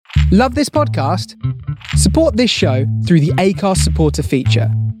Love this podcast? Support this show through the Acast supporter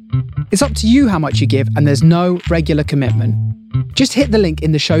feature. It's up to you how much you give, and there's no regular commitment. Just hit the link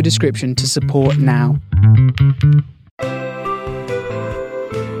in the show description to support now.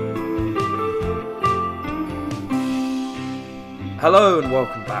 Hello and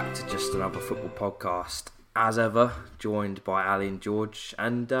welcome back to Just Another Football Podcast. As ever, joined by Ali and George,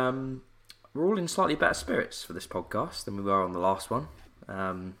 and we're all in slightly better spirits for this podcast than we were on the last one.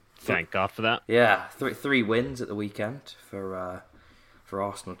 Thank God for that. Yeah, three wins at the weekend for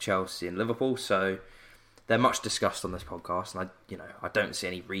Arsenal, Chelsea, and Liverpool. So they're much discussed on this podcast, and I don't see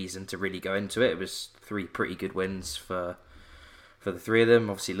any reason to really go into it. It was three pretty good wins for the three of them.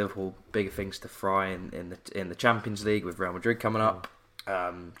 Obviously, Liverpool bigger things to fry in the Champions League with Real Madrid coming up.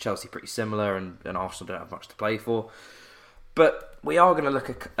 Chelsea pretty similar, and Arsenal don't have much to play for. But we are going to look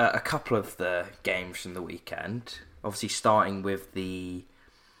at a couple of the games from the weekend. Obviously, starting with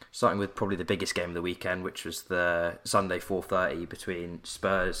probably the biggest game of the weekend, which was the Sunday 4:30 between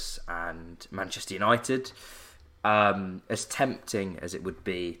Spurs and Manchester United. As tempting as it would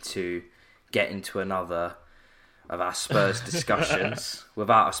be to get into another of our Spurs discussions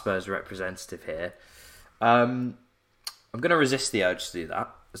without a Spurs representative here, I'm going to resist the urge to do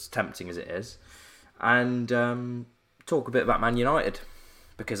that, as tempting as it is, and talk a bit about Man United,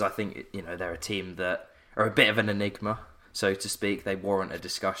 because I think they're a team that are a bit of an enigma, so to speak. They warrant a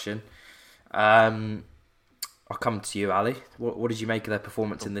discussion. I'll come to you, Ali. What did you make of their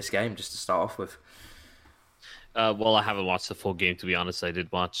performance in this game, just to start off with? Well, I haven't watched the full game, to be honest. I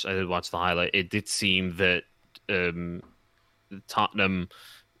did watch the highlight. It did seem that Tottenham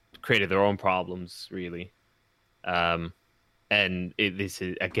created their own problems, really. And this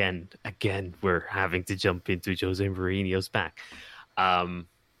is again we're having to jump into Jose Mourinho's back.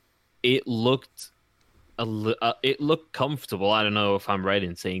 It looked comfortable. I don't know if I'm right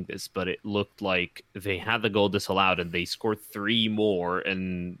in saying this, but it looked like they had the goal disallowed and they scored three more.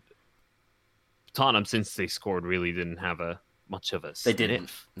 And Tottenham, since they scored, really didn't have much of a sniff.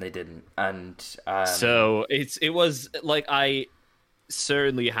 They didn't. And so it was like, I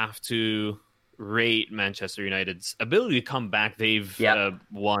certainly have to rate Manchester United's ability to come back. They've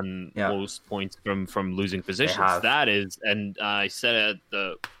won most points from losing positions. That is, and I said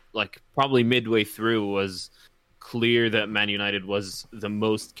at probably midway through, was clear that Man United was the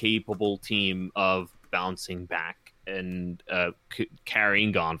most capable team of bouncing back and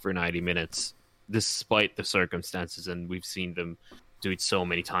carrying on for 90 minutes despite the circumstances, and we've seen them do it so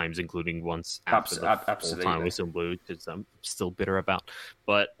many times, including once after the whole time whistle blew, which I'm still bitter about.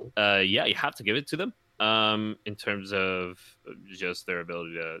 But you have to give it to them in terms of just their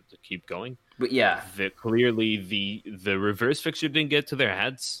ability to keep going. But yeah, clearly the reverse fixture didn't get to their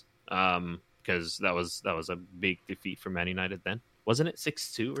heads, because that was a big defeat for Man United. Then wasn't it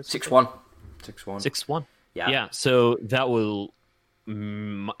 6-2 or 6-1? 6-1. Yeah. So that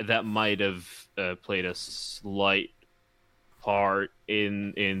might have played a slight part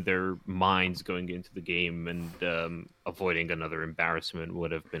in their minds going into the game, and avoiding another embarrassment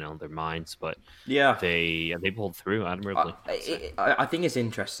would have been on their minds. But they pulled through admirably. I think it's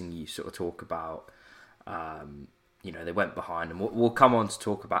interesting you sort of talk about they went behind, and we'll come on to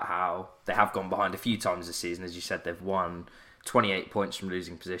talk about how they have gone behind a few times this season. As you said, they've won 28 points from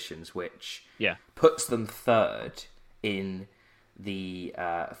losing positions, which puts them third in the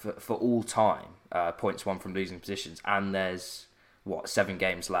for all time points won from losing positions, and there's 7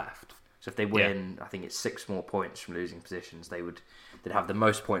 games left. So if they win, I think it's 6 more points from losing positions, they'd have the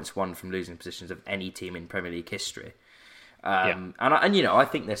most points won from losing positions of any team in Premier League history. And I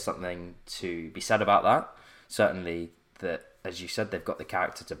think there's something to be said about that. Certainly, that, as you said, they've got the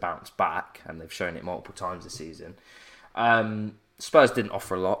character to bounce back, and they've shown it multiple times this season. Spurs didn't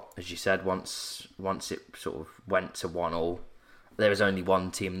offer a lot, as you said. Once it sort of went to 1-1, there was only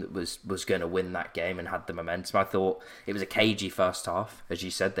one team that was going to win that game and had the momentum. I thought it was a cagey first half. As you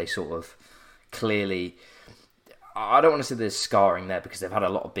said, they sort of clearly... I don't want to say there's scarring there, because they've had a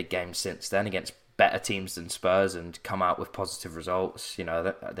lot of big games since then against better teams than Spurs and come out with positive results. They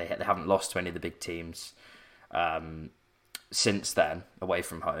haven't lost to any of the big teams since then, away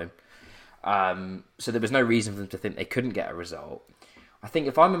from home. So there was no reason for them to think they couldn't get a result. I think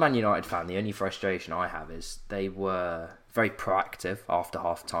if I'm a Man United fan, the only frustration I have is they were very proactive after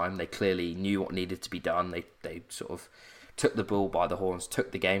half-time. They clearly knew what needed to be done. They sort of took the bull by the horns,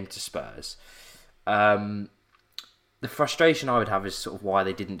 took the game to Spurs. The frustration I would have is sort of why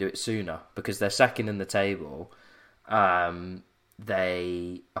they didn't do it sooner, because they're second in the table.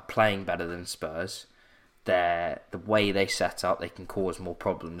 They are playing better than Spurs. The way they set up, they can cause more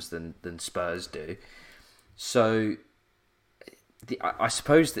problems than Spurs do. So I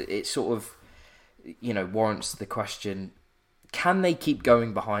suppose that it sort of, warrants the question: can they keep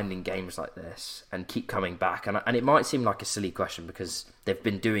going behind in games like this and keep coming back? And it might seem like a silly question because they've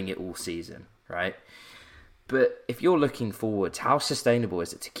been doing it all season, right? But if you're looking forward, how sustainable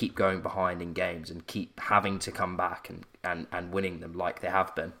is it to keep going behind in games and keep having to come back and winning them like they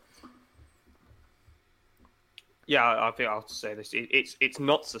have been? Yeah, I think I'll say this. It's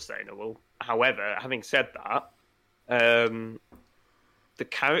not sustainable. However, having said that, the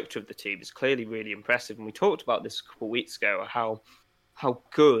character of the team is clearly really impressive. And we talked about this a couple of weeks ago, how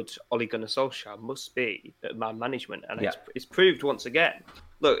good Ole Gunnar Solskjaer must be at man management. And it's proved once again.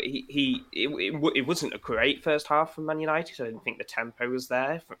 Look, it wasn't a great first half from Man United. I didn't think the tempo was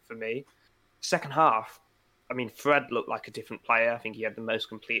there for me. Second half, I mean, Fred looked like a different player. I think he had the most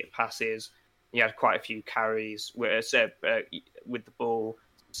completed passes. He had quite a few carries with the ball.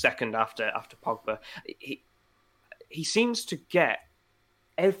 Second after Pogba, he seems to get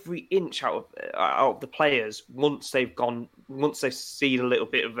every inch out of the players once they've seen a little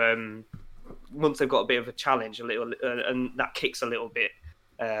bit of once they've got a bit of a challenge, and that kicks a little bit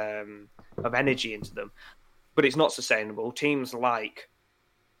of energy into them. But it's not sustainable. Teams like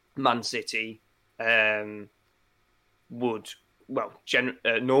Man City would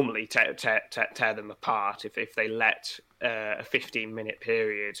normally tear them apart if they let a 15-minute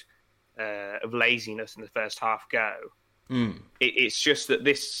period of laziness in the first half go. It's just that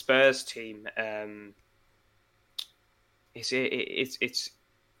this Spurs team, like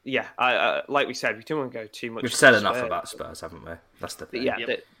we said, we don't want to go too much. We've said enough about Spurs, haven't we? That's the thing. Yeah,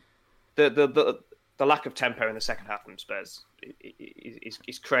 the lack of tempo in the second half from Spurs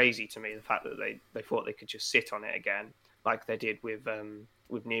is crazy to me. The fact that they thought they could just sit on it again, like they did with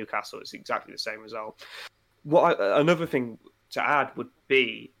Newcastle, it's exactly the same result. Another thing to add would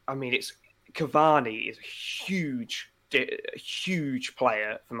be, I mean, Cavani is a huge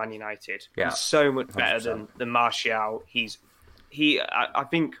player for Man United. Yeah, he's so much better than Martial. I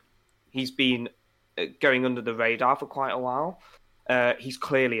think he's been going under the radar for quite a while. He's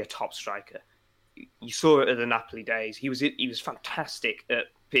clearly a top striker. You saw it at the Napoli days. He was fantastic at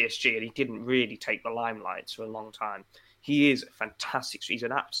PSG, and he didn't really take the limelight for a long time. He is fantastic. He's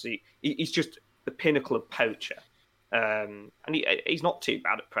just the pinnacle of poacher. And he's not too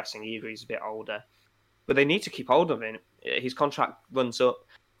bad at pressing either. He's a bit older. But they need to keep hold of him. His contract runs up,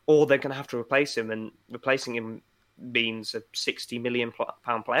 or they're going to have to replace him. And replacing him means a £60 million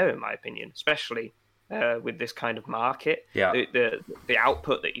player, in my opinion, especially with this kind of market. Yeah. The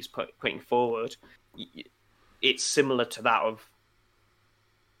output that he's putting forward, it's similar to that of,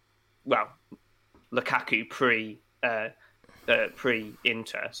 Lukaku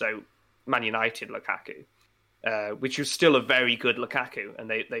pre-Inter, so Man United Lukaku, which was still a very good Lukaku, and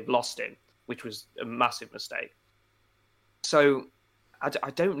they've lost him, which was a massive mistake. So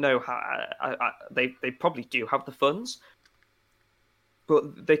I don't know how they probably do have the funds,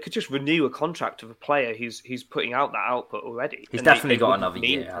 but they could just renew a contract of a player who's putting out that output already. He's definitely got another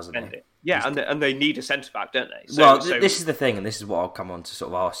year, hasn't he? Yeah, and they need a centre back, don't they? This is the thing, and this is what I'll come on to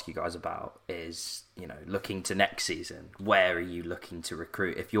sort of ask you guys about, is, looking to next season, where are you looking to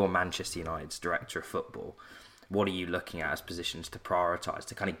recruit? If you're Manchester United's director of football, what are you looking at as positions to prioritise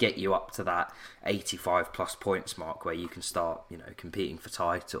to kind of get you up to that 85 plus points mark where you can start, competing for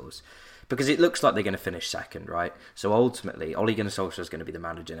titles? Because it looks like they're going to finish second, right? So ultimately, Ole Gunnar Solskjaer is going to be the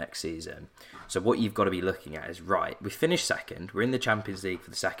manager next season. So what you've got to be looking at is, right, we finished second. We're in the Champions League for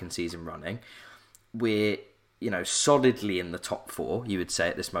the second season running. We're, solidly in the top four, you would say,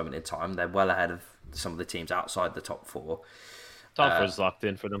 at this moment in time. They're well ahead of some of the teams outside the top four. Top four is locked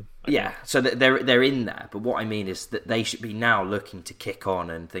in for them. Yeah, so they're in there. But what I mean is that they should be now looking to kick on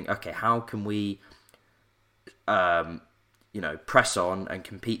and think, okay, how can we press on and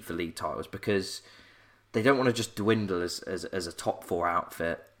compete for league titles, because they don't want to just dwindle as a top four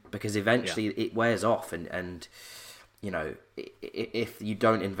outfit, because eventually it wears off, and if you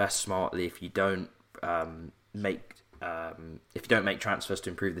don't invest smartly, if you don't make transfers to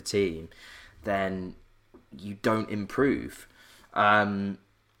improve the team, then you don't improve. I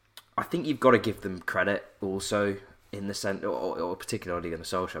think you've got to give them credit also in the sense, or particularly in the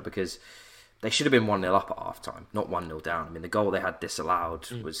Solskjaer, because they should have been 1-0 up at half-time, not 1-0 down. I mean, the goal they had disallowed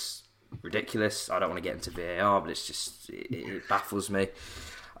was ridiculous. I don't want to get into VAR, but it's just, it baffles me.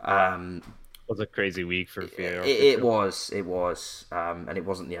 It was a crazy week for VAR. It was. And it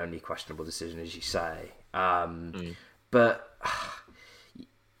wasn't the only questionable decision, as you say. But,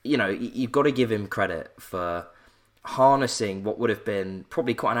 you've got to give him credit for harnessing what would have been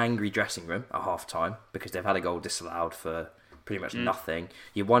probably quite an angry dressing room at half-time, because they've had a goal disallowed for pretty much nothing.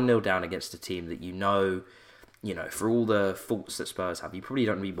 You're 1-0 down against a team that for all the faults that Spurs have, you probably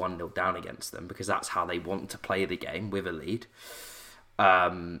don't need 1-0 down against them because that's how they want to play the game, with a lead.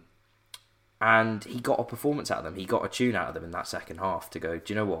 And he got a performance out of them. He got a tune out of them in that second half to go,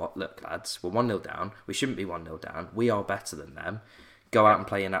 do you know what? Look, lads, we're 1-0 down. We shouldn't be 1-0 down. We are better than them. Go out and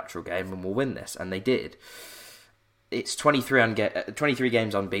play a natural game and we'll win this. And they did. It's 23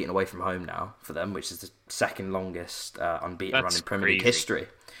 games unbeaten away from home now for them, which is the second longest unbeaten run in Premier League history.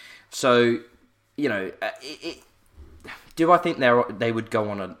 So, do I think they would go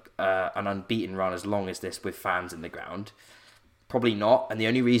on an unbeaten run as long as this with fans in the ground? Probably not. And the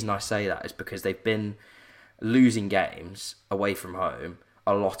only reason I say that is because they've been losing games away from home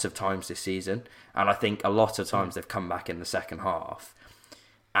a lot of times this season. And I think a lot of times they've come back in the second half.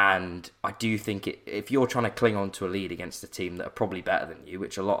 And I do think if you're trying to cling on to a lead against a team that are probably better than you,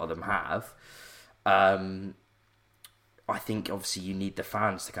 which a lot of them have, I think obviously you need the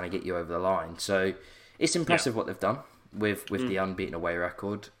fans to kind of get you over the line. So it's impressive what they've done with the unbeaten away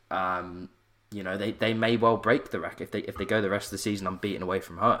record. They may well break the record if they go the rest of the season unbeaten away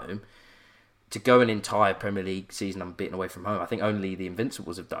from home. To go an entire Premier League season unbeaten away from home, I think only the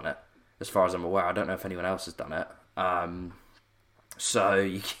Invincibles have done it, as far as I'm aware. I don't know if anyone else has done it. So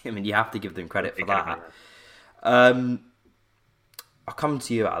you have to give them credit for that. I'll come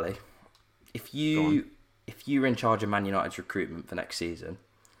to you, Ali. If you were in charge of Man United's recruitment for next season,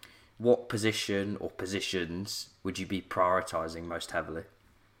 what position or positions would you be prioritising most heavily?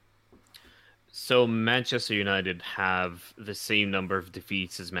 So Manchester United have the same number of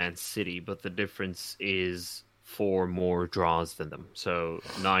defeats as Man City, but the difference is 4 more draws than them. So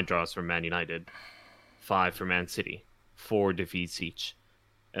 9 draws for Man United, 5 for Man City, 4 defeats each.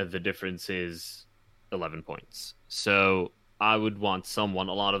 And the difference is 11 points. So I would want someone,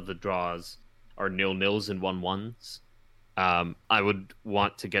 a lot of the draws are 0-0s and 1-1s. I would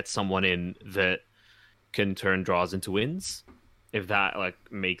want to get someone in that can turn draws into wins, if that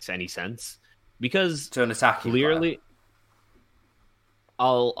makes any sense. Because to an attacking clearly,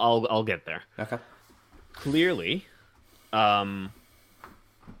 player. I'll get there. Okay. Clearly, Edinson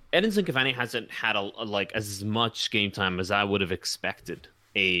Cavani hasn't had as much game time as I would have expected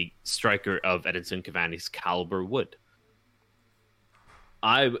a striker of Edinson Cavani's caliber would.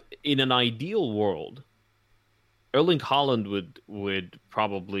 In an ideal world, Erling Haaland would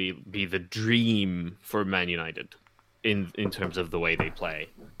probably be the dream for Man United in terms of the way they play.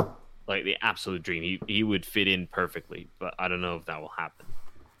 Like the absolute dream. He would fit in perfectly, but I don't know if that will happen.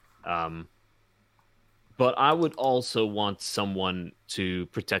 But I would also want someone to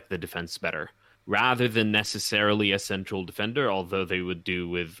protect the defense better, rather than necessarily a central defender, although they would do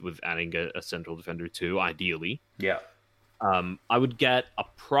with adding a central defender too, ideally. Yeah. I would get a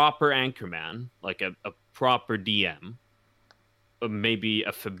proper anchorman, like a proper DM, maybe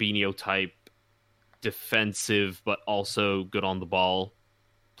a Fabinho type, defensive, but also good on the ball,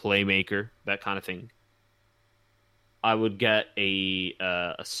 playmaker, that kind of thing. I would get a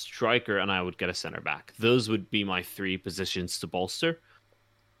striker, and I would get a center back. Those would be my 3 positions to bolster.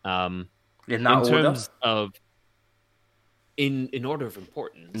 In terms of in order of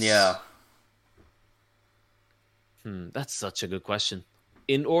importance. Yeah. That's such a good question.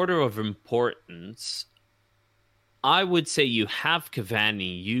 In order of importance, I would say you have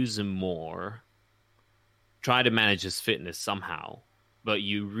Cavani, use him more, try to manage his fitness somehow, but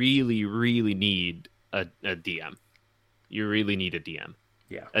you really, really need a DM. You really need a DM.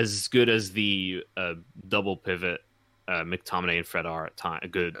 Yeah. As good as the double pivot McTominay and Fred are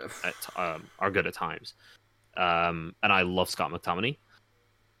good at times. And I love Scott McTominay.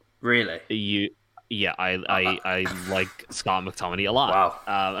 Really? I like Scott McTominay a lot.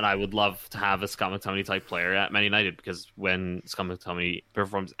 Wow. And I would love to have a Scott McTominay type player at Man United, because when Scott McTominay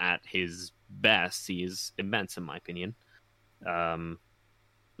performs at his best, he is immense in my opinion.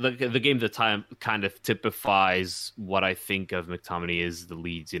 The game that time kind of typifies what I think of McTominay is the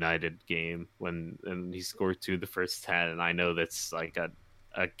Leeds United game when he scored 2 the first 10, and I know that's like a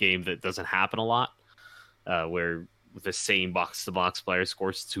game that doesn't happen a lot, where the same box-to-box player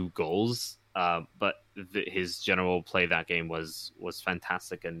scores 2 goals. But his general play that game was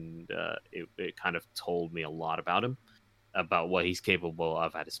fantastic, and it kind of told me a lot about him, about what he's capable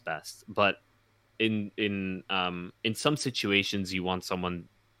of at his best. But in some situations, you want someone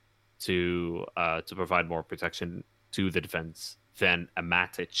to provide more protection to the defense than a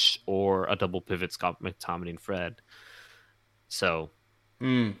Matic or a double pivot Scott McTominay and Fred. So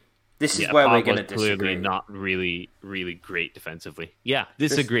this is where we're going to disagree. Clearly not really, really great defensively. Yeah,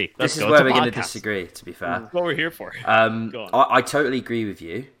 disagree. This is where we're going to disagree, to be fair. That's what we're here for. I totally agree with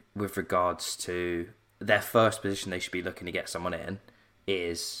you with regards to their first position they should be looking to get someone in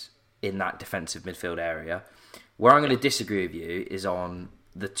is in that defensive midfield area. Where I'm going to disagree with you is on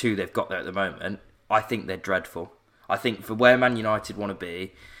the two they've got there at the moment. I think they're dreadful. I think for where Man United want to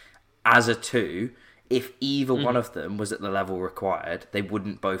be, as a two, if either one of them was at the level required, they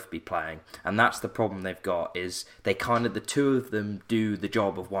wouldn't both be playing. And that's the problem they've got, is they the two of them do the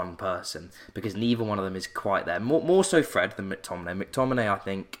job of one person, because neither one of them is quite there. More so Fred than McTominay. McTominay, I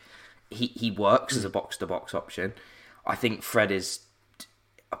think, he works as a box-to-box option. I think Fred is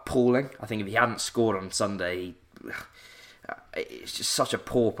appalling. I think if he hadn't scored on Sunday, it's just such a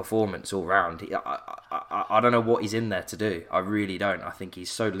poor performance all round. I don't know what he's in there to do. I really don't. I think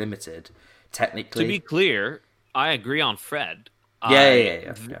he's so limited. Technically, to be clear, I agree on Fred.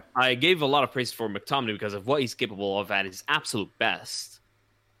 Yeah. I gave a lot of praise for McTominay because of what he's capable of at his absolute best.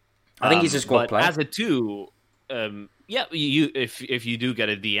 I think he's a squad player. As a two, if you do get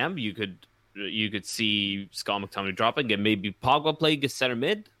a DM, you could see Scott McTominay dropping, and maybe Pogba playing a center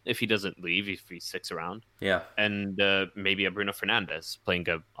mid if he doesn't leave, if he sticks around. Yeah, and maybe a Bruno Fernandes playing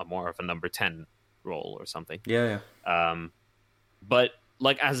a more of a number 10 role or something. Yeah. But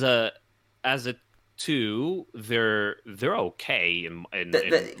like as a two, they're okay, and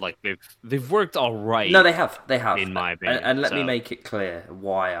like they've worked all right. No, they have. In my opinion, and let me make it clear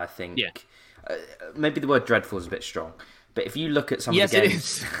why I think. Yeah. Maybe the word dreadful is a bit strong, but if you look at some of the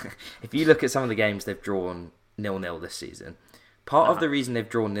games, if you look at some of the games they've drawn 0-0 this season, part of the reason they've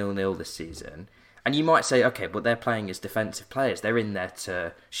drawn 0-0 this season, and you might say, okay, but they're playing as defensive players. They're in there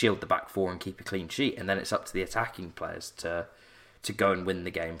to shield the back four and keep a clean sheet, and then it's up to the attacking players to go and win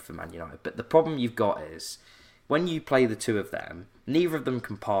the game for Man United. But the problem you've got is, when you play the two of them, neither of them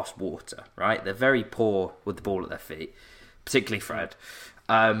can pass water, right? They're very poor with the ball at their feet, particularly Fred.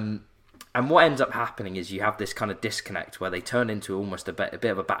 And what ends up happening is you have this kind of disconnect where they turn into almost a bit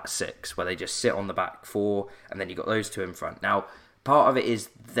of a back six, where they just sit on the back four, and then you've got those two in front. Now, part of it is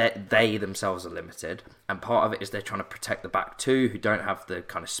that they themselves are limited, and part of it is they're trying to protect the back two, who don't have the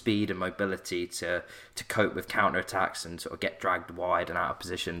kind of speed and mobility to cope with counter-attacks and sort of get dragged wide and out of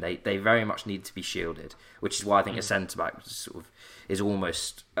position. They very much need to be shielded, which is why I think a centre-back is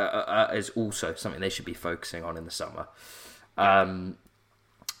almost is also something they should be focusing on in the summer.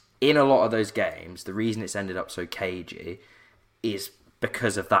 In a lot of those games, the reason it's ended up so cagey is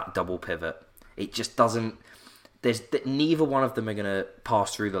because of that double pivot. It just doesn't... neither one of them are going to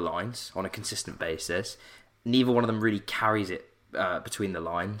pass through the lines on a consistent basis. Neither one of them really carries it between the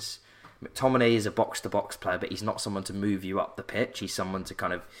lines. McTominay is a box-to-box player, but he's not someone to move you up the pitch. He's someone to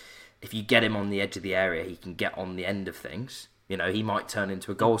kind of... If you get him on the edge of the area, he can get on the end of things. You know, he might turn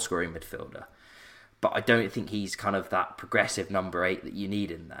into a goal-scoring midfielder. But I don't think he's kind of that progressive number 8 that you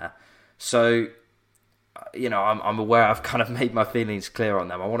need in there. So, you know, I'm aware I've kind of made my feelings clear on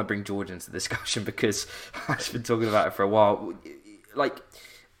them. I want to bring George into the discussion because I've been talking about it for a while. Like,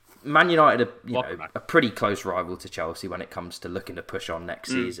 Man United are a pretty close rival to Chelsea when it comes to looking to push on next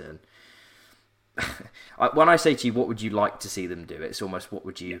season. When I say to you, what would you like to see them do? It's almost, what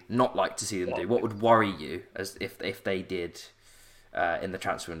would you not like to see them do? What would worry you as if they did in the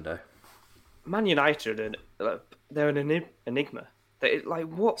transfer window? Man United, they're an enigma.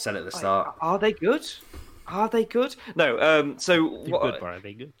 What? Said at the start. Are they good? No. So what? Good, are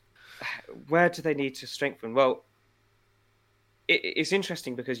they good? Where do they need to strengthen? Well, it's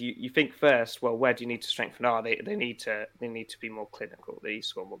interesting because you think first, well, where do you need to strengthen? They need to be more clinical. They need to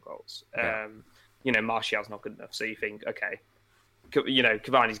score more goals. Yeah. Martial's not good enough, so you think, okay,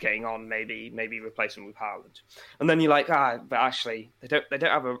 Cavani's getting on. Maybe replace him with Haaland, and then you're like, but actually they don't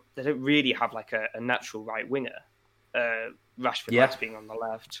really have like a natural right winger. Rashford likes being on the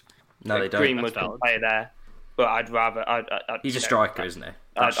left. No, they don't. Greenwood can play there, but I'd rather. He's a striker, isn't he?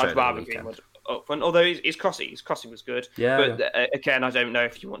 I'd rather Greenwood up front. Although his crossing was good. Yeah. But again, I don't know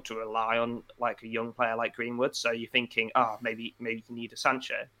if you want to rely on like a young player like Greenwood. So you're thinking, maybe you need a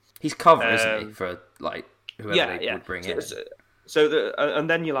Sancho. He's cover, isn't he, for like whoever they would bring in. And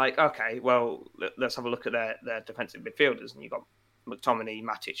then you're like, okay, well, let's have a look at their defensive midfielders, and you've got McTominay,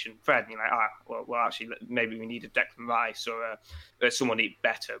 Matic, and Fred. And you're like, well, actually, maybe we need a Declan Rice or someone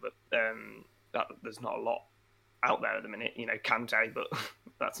better, but there's not a lot out there at the minute. Kante, but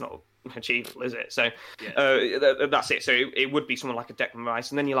that's not achievable, is it? So that's it. So it would be someone like a Declan Rice,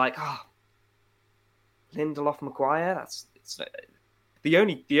 and then you're like, Lindelof, Maguire. It's the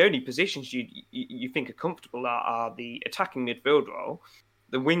only positions you think are comfortable are the attacking midfield role,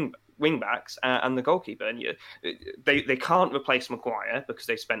 the wing backs, and the goalkeeper. And they can't replace Maguire because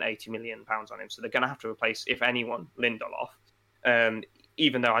they spent £80 million on him, so they're going to have to replace, if anyone, Lindelof.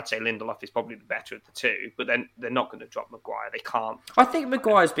 Even though I'd say Lindelof is probably the better of the two, but then they're not going to drop Maguire. They can't. I think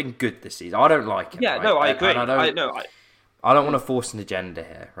Maguire's been good this season. I don't like him. Yeah, right? no, I agree. I don't want to force an agenda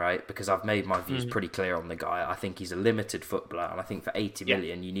here, right? Because I've made my views pretty clear on the guy. I think he's a limited footballer, and I think for 80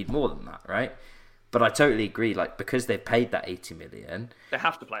 million, you need more than that, right? But I totally agree. Like, because they've paid that 80 million, they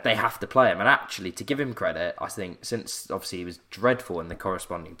have to play him. They have to play him. And actually, to give him credit, I think since obviously he was dreadful in the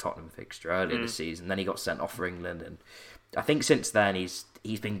corresponding Tottenham fixture earlier this season, then he got sent off for England, and I think since then he's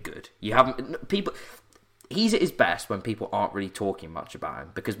been good. He's at his best when people aren't really talking much about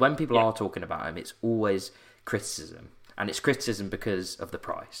him, because when people are talking about him, it's always criticism, and it's criticism because of the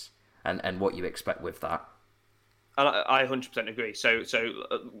price and what you expect with that. And I 100% agree. So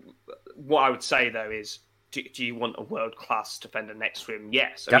what I would say though is, do you want a world-class defender next to him?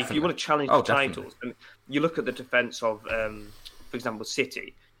 Yes. I mean, if you want to challenge the titles, and you look at the defence of, for example,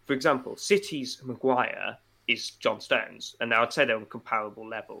 City. For example, City's Maguire is John Stones, and I'd say they're on comparable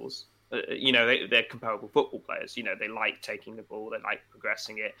levels. They're comparable football players. They like taking the ball, they like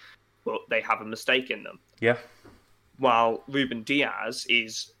progressing it, but they have a mistake in them. Yeah. While Ruben Diaz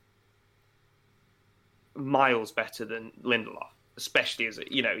is miles better than Lindelof, especially as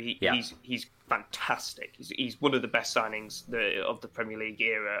he's fantastic. He's one of the best signings of the Premier League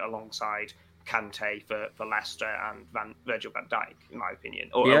era, alongside Kante for Leicester and Virgil van Dijk, in my opinion,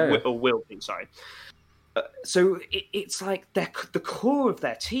 or will be. Sorry. So it's like the core of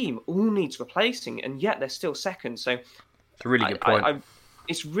their team all needs replacing, and yet they're still second. So it's a really good point.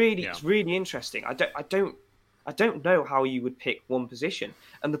 It's really interesting. I don't know how you would pick one position,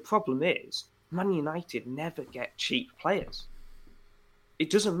 and the problem is, Man United never get cheap players. It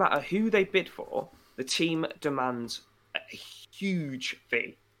doesn't matter who they bid for, the team demands a huge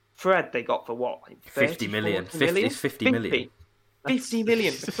fee. Fred they got for what? Like 50 million. 50 million. 50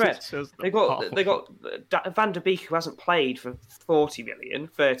 million for Fred. They got Van der Beek, who hasn't played, for 40 million,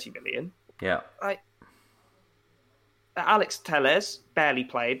 30 million. Yeah. Alex Telles barely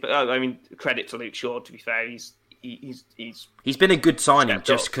played, but I mean, credit to Luke Shaw. To be fair, he's been a good signing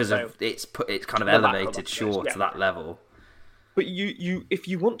just because it's kind of elevated Shaw to that level. But if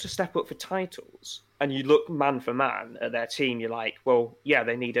you want to step up for titles and you look man for man at their team, you're like, well, yeah,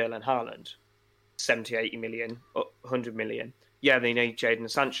 they need Erling Haaland, 70, 80 million, 100 million. Yeah, they need Jadon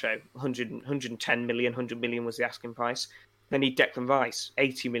Sancho, 110 million, 100 million was the asking price. They need Declan Rice,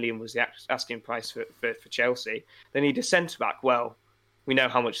 80 million was the asking price for Chelsea. They need a centre-back. Well, we know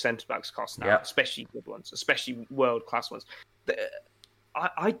how much centre-backs cost now, especially good ones, especially world-class ones.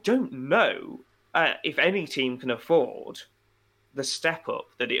 I don't know if any team can afford the step-up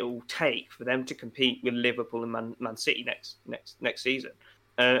that it will take for them to compete with Liverpool and Man City next season.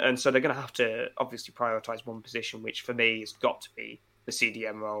 And so they're going to have to obviously prioritise one position, which for me has got to be the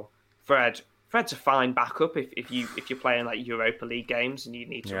CDM role. Fred's a fine backup if you're playing like Europa League games and you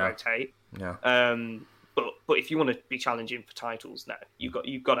need to rotate. Yeah. But if you want to be challenging for titles, no, you've got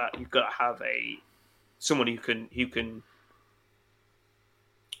to have someone who can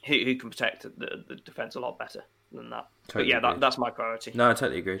protect the defense a lot better than that. Totally but that's my priority. No, I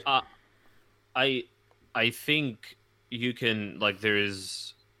totally agree. I think you can, like,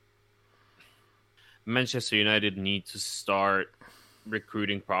 there's Manchester United need to start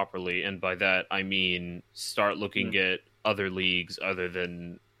recruiting properly, and by that I mean start looking at other leagues other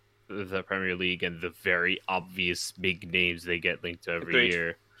than the Premier League and the very obvious big names they get linked to every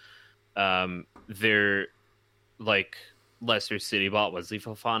year. They're like Leicester City bought Wesley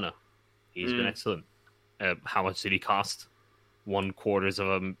Fofana. He's been excellent. How much did he cost? 1/4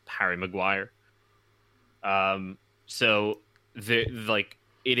 of a Harry Maguire. So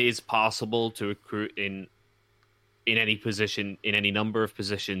it is possible to recruit in any position, in any number of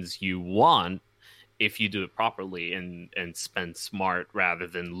positions you want, if you do it properly and spend smart rather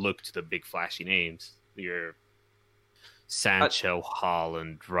than look to the big flashy names. Your Sancho,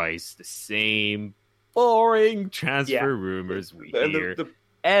 Haaland, Rice, the same boring transfer rumors we hear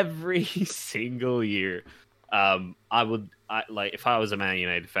every single year. If I was a Man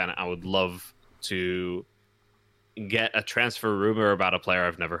United fan, I would love to get a transfer rumor about a player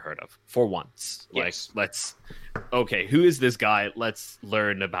I've never heard of for once. Yes. Who is this guy? Let's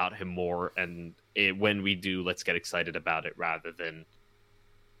learn about him more, and when we do, let's get excited about it rather than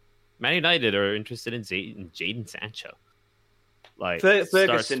Man United are interested in Jadon Sancho.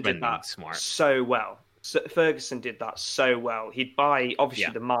 Ferguson did that so well. Ferguson did that so well. He'd buy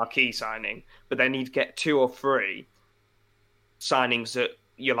obviously the marquee signing, but then he'd get 2 or 3 signings that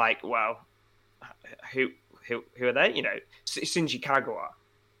you're like, well, who are they? Shinji Kagawa.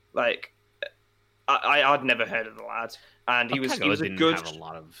 Like, I'd never heard of the lad, and he was a good. Have a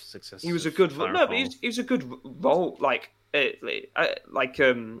lot of success. He was a good. No, but he was a good role. He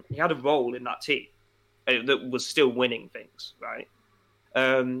had a role in that team that was still winning things, right?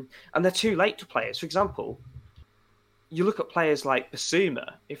 And they're too late to players. For example, you look at players like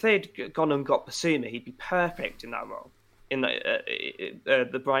Basuma. If they had gone and got Basuma, he'd be perfect in that role. In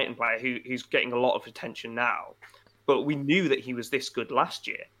the Brighton player who's getting a lot of attention now, but we knew that he was this good last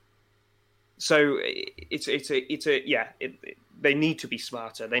year. So they need to be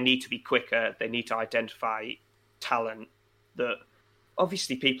smarter. They need to be quicker. They need to identify talent that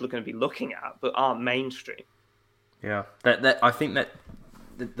obviously people are going to be looking at, but aren't mainstream. Yeah, I think that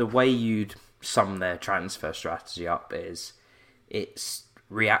the way you'd sum their transfer strategy up is it's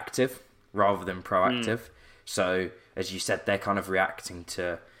reactive rather than proactive. So, as you said, they're kind of reacting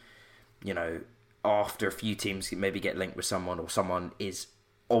to, after a few teams maybe get linked with someone or someone is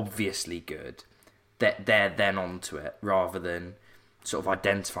obviously good, that they're then onto it rather than sort of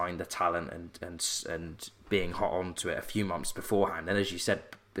identifying the talent and being hot onto it a few months beforehand. And as you said,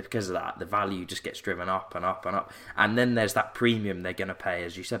 because of that, the value just gets driven up and up and up. And then there's that premium they're going to pay,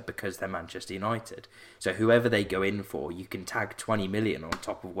 as you said, because they're Manchester United. So whoever they go in for, you can tag 20 million on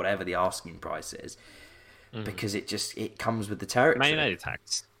top of whatever the asking price is, because it comes with the territory. Man United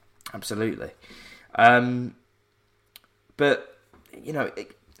tax. Absolutely. But,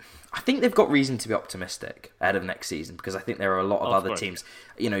 I think they've got reason to be optimistic ahead of next season, because I think there are a lot of other teams.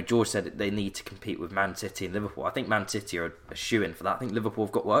 George said they need to compete with Man City and Liverpool. I think Man City are a shoo-in for that. I think Liverpool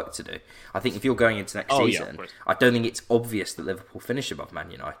have got work to do. I think if you're going into next season, I don't think it's obvious that Liverpool finish above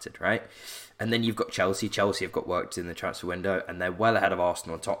Man United, right? And then you've got Chelsea. Chelsea have got work to do in the transfer window, and they're well ahead of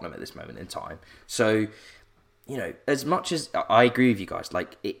Arsenal and Tottenham at this moment in time. So, as much as I agree with you guys,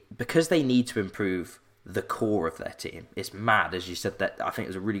 because they need to improve the core of their team. It's mad, as you said, that I think it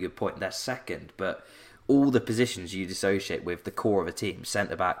was a really good point. They're second, but all the positions you associate with the core of a team,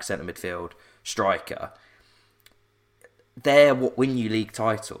 centre-back, centre midfield, striker, they're what win you league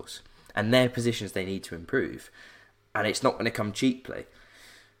titles, and they're positions they need to improve, and it's not going to come cheaply.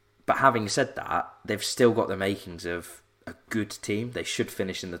 But having said that, they've still got the makings of a good team. They should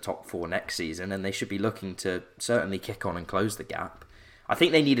finish in the top 4 next season, and they should be looking to certainly kick on and close the gap. I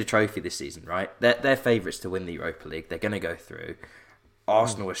think they need a trophy this season, right? They're favourites to win the Europa League. They're going to go through.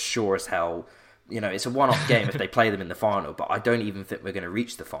 Arsenal is sure as hell. It's a one-off game if they play them in the final, but I don't even think we're going to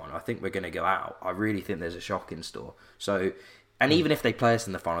reach the final. I think we're going to go out. I really think there's a shock in store. So, and even if they play us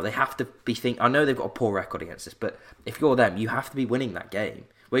in the final, they have to be I know they've got a poor record against us, but if you're them, you have to be winning that game.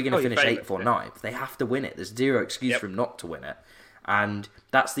 We're going to finish 8th or 9th. They have to win it. There's zero excuse for them not to win it. And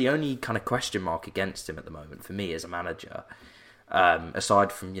that's the only kind of question mark against him at the moment for me as a manager.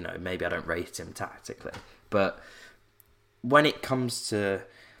 Aside from, maybe I don't rate him tactically. But when it comes to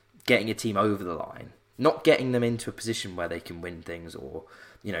getting a team over the line, not getting them into a position where they can win things or,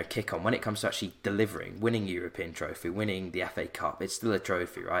 kick on, when it comes to actually delivering, winning European trophy, winning the FA Cup, it's still a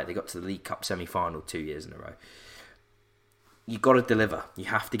trophy, right? They got to the League Cup semi-final 2 years in a row. You've got to deliver. You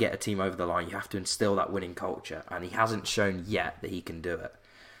have to get a team over the line. You have to instill that winning culture. And he hasn't shown yet that he can do it.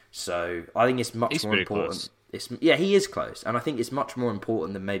 So I think it's much more important. Close. He is close, and I think it's much more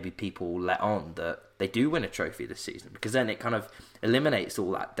important than maybe people let on that they do win a trophy this season, because then it kind of eliminates all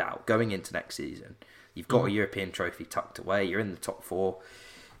that doubt going into next season. You've got a European trophy tucked away. You're in the top 4.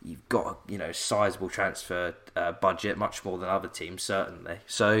 You've got sizable transfer budget, much more than other teams certainly.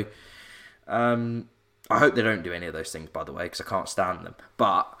 So I hope they don't do any of those things, by the way, because I can't stand them.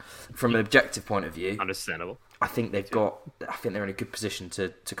 But from an objective point of view, understandable. I think they're in a good position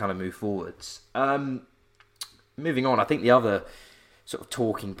to kind of move forwards. Moving on, I think the other sort of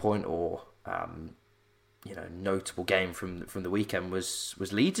talking point or notable game from the weekend was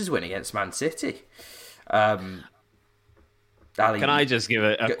Leeds' win against Man City. Ali, can I just give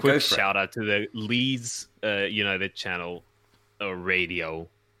a quick shout out to the Leeds United channel radio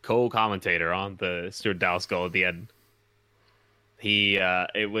co-commentator on the Stuart Dow's goal at the end?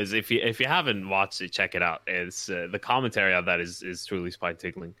 It was, if you haven't watched it, check it out. It's the commentary on that is truly spine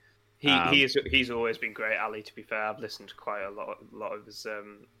tickling. He's always been great, Ali. To be fair, I've listened to quite a lot of his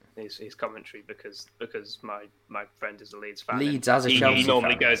commentary because my friend is a Leeds fan. Leeds as a Chelsea he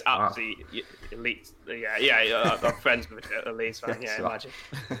normally fan. Goes absolutely Leeds. Yeah. I'm friends with a Leeds fan. Yeah, imagine.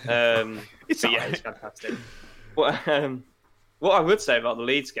 He's fantastic. What I would say about the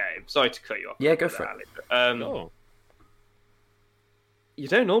Leeds game? Sorry to cut you off. Yeah, go for it. Ali, you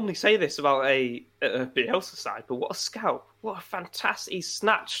don't normally say this about a Bielsa side, but what a scout! What a fantastic! He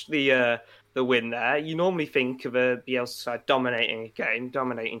snatched the win there. You normally think of a Bielsa side dominating a game,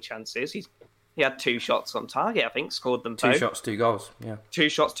 dominating chances. He had 2 shots on target, I think, scored them both. 2 shots, 2 goals. Yeah. 2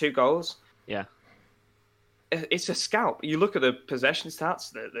 shots, 2 goals. Yeah. It's a scout. You look at the possession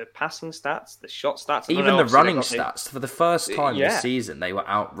stats, the passing stats, the shot stats, even the running stats. For the first time this season, they were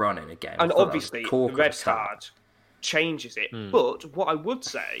outrunning a game. And obviously, the red card changes it. But what I would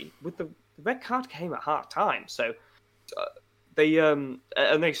say, with the red card came at half time, so they and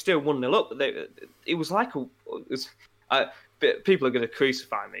they still 1-0 up. It was like people are going to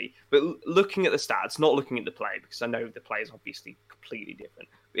crucify me, but looking at the stats, not looking at the play, because I know the play is obviously completely different.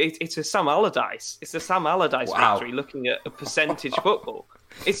 It's a Sam Allardyce. It's a Sam Allardyce victory. Looking at a percentage football,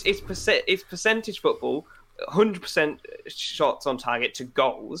 it's percentage football. 100% shots on target to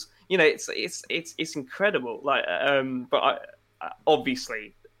goals. It's incredible. But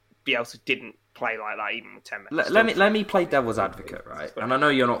obviously Bielsa didn't play like that even with 10 minutes. Let me play devil's advocate, right? And I know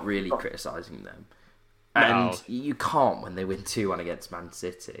you're not really criticising them. And you can't when they win 2-1 against Man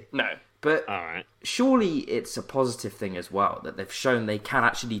City. No. But surely it's a positive thing as well that they've shown they can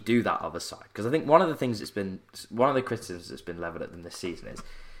actually do that other side. Because I think one of the criticisms that's been levelled at them this season is,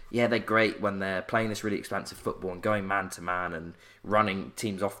 yeah, they're great when they're playing this really expansive football and going man-to-man and running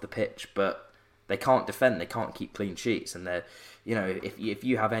teams off the pitch, but they can't defend, they can't keep clean sheets. And they're, if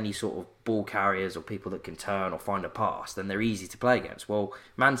you have any sort of ball carriers or people that can turn or find a pass, then they're easy to play against. Well,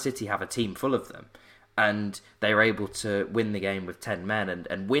 Man City have a team full of them. And they were able to win the game with 10 men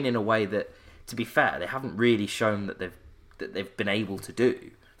and win in a way that, to be fair, they haven't really shown that they've been able to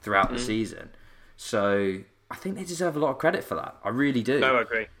do throughout the season. So I think they deserve a lot of credit for that. I really do. No, I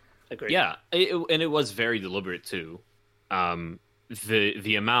agree. Yeah, and it was very deliberate too.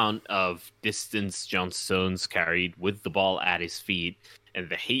 The amount of distance John Stones carried with the ball at his feet, and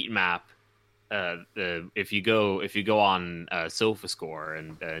the heat map. If you go on SofaScore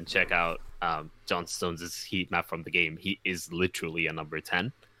and check out John Stones' heat map from the game, he is literally a number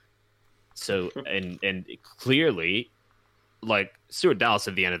 10. So and clearly, like Stuart Dallas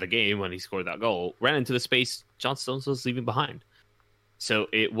at the end of the game when he scored that goal, ran into the space John Stones was leaving behind. So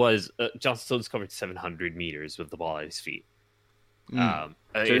it was John Stones covered 700 meters with the ball at his feet. So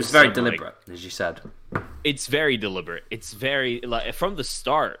it's very deliberate, as you said. It's very deliberate. It's very from the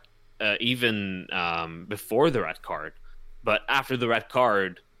start. Even before the red card, but after the red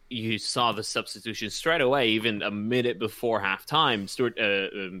card, you saw the substitution straight away. Even a minute before halftime,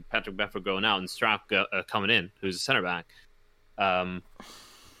 Patrick Bamford going out and Strapp coming in, who's a center back. And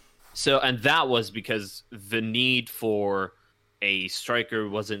that was because the need for a striker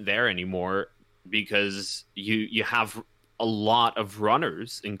wasn't there anymore, because you have a lot of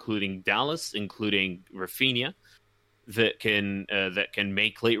runners, including Dallas, including Rafinha, that can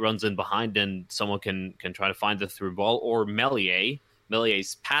make late runs in behind, and someone can try to find the through ball, or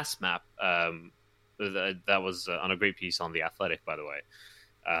Mellier's pass map. That was on a great piece on The Athletic, by the way,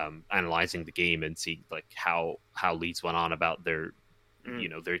 analyzing the game and seeing like how Leeds went on about their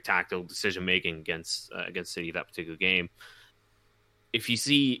their tactical decision making against City that particular game. If you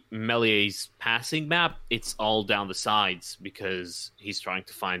see Mellier's passing map, it's all down the sides because he's trying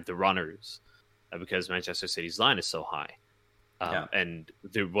to find the runners. Because Manchester City's line is so high. And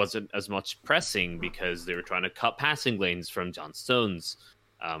there wasn't as much pressing because they were trying to cut passing lanes from John Stones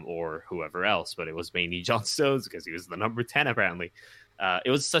or whoever else, but it was mainly John Stones because he was the number 10 apparently. It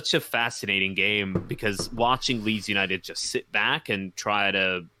was such a fascinating game because watching Leeds United just sit back and try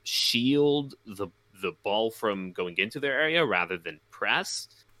to shield the ball from going into their area rather than press,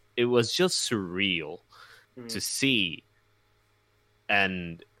 it was just surreal to see.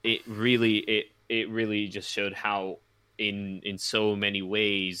 And it really just showed how in so many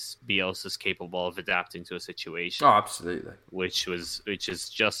ways Bielsa's capable of adapting to a situation. Oh, absolutely. Which is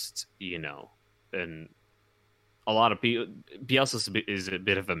just, and a lot of people, Bielsa is a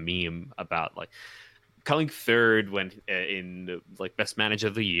bit of a meme about like coming third when in like best manager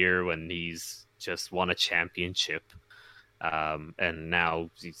of the year when he's just won a championship. And now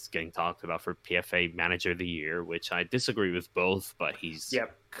he's getting talked about for PFA Manager of the Year, which I disagree with both, but he's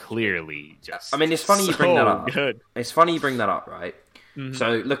clearly just. I mean, it's funny you bring that up. Good. It's funny you bring that up, right? Mm-hmm.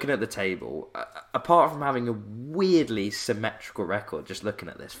 So, looking at the table, apart from having a weirdly symmetrical record, just looking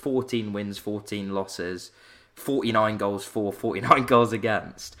at this 14 wins, 14 losses, 49 goals for, 49 goals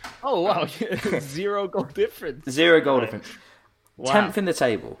against. Oh, wow. 0 goal difference. 0 goal difference. Wow. 10th in the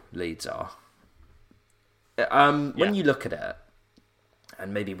table, Leeds are. When you look at it,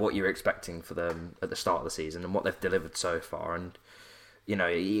 and maybe what you're expecting for them at the start of the season and what they've delivered so far, and you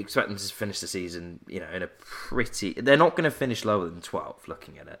expect them to finish the season, in a pretty. They're not going to finish lower than 12th.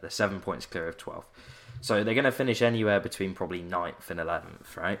 Looking at it, they're 7 points clear of 12th, so they're going to finish anywhere between probably 9th and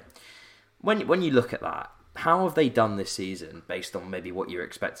 11th, right? When you look at that, how have they done this season based on maybe what you're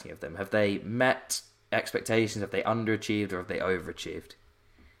expecting of them? Have they met expectations? Have they underachieved or have they overachieved?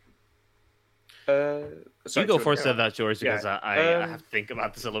 You go first on that, George, because I have to think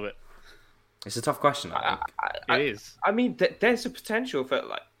about this a little bit. It's a tough question, I think. It is. I mean, there's a potential for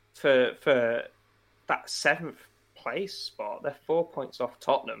that 7th place spot. They're 4 points off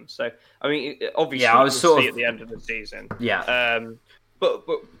Tottenham. So, I mean, obviously, I was we'll sort see of at the end of the season. Yeah. But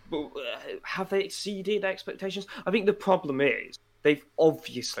have they exceeded expectations? I think the problem is they've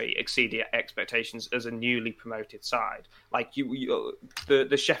obviously exceeded expectations as a newly promoted side. Like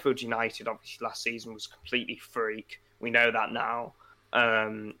the Sheffield United, obviously last season was completely freak. We know that now.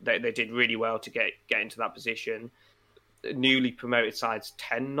 They did really well to get into that position. Newly promoted sides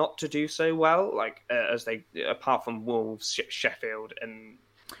tend not to do so well. Like as they, apart from Wolves, Sheffield, and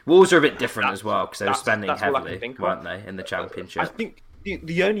Wolves are a bit different as well because they were spending heavily, weren't they, in the Championship? I think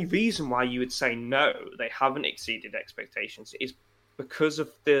the only reason why you would say no, they haven't exceeded expectations, is because of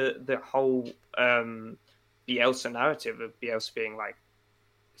the whole Bielsa narrative of Bielsa being like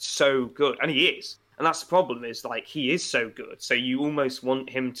so good, and he is, and that's the problem. Is like he is so good, so you almost want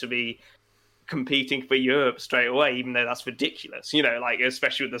him to be competing for Europe straight away, even though that's ridiculous. Like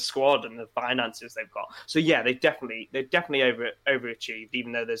especially with the squad and the finances they've got. So yeah, they definitely overachieved,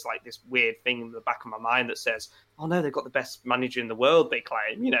 even though there's like this weird thing in the back of my mind that says, oh no, they've got the best manager in the world, they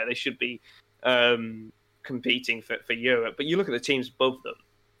claim. They should be competing for Europe. But you look at the teams above them: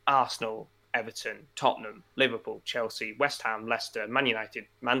 Arsenal, Everton, Tottenham, Liverpool, Chelsea, West Ham, Leicester, Man United,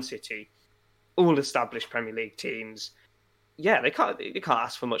 Man City, all established Premier League teams. Yeah, they can't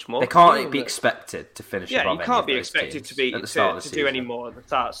ask for much more. They can't be expected to finish above any of those teams. Yeah, you can't be expected to do any more at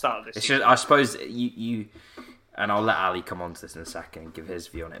the start of this season. I suppose you and I'll let Ali come on to this in a second and give his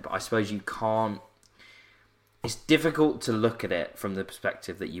view on it, but I suppose you can't... It's difficult to look at it from the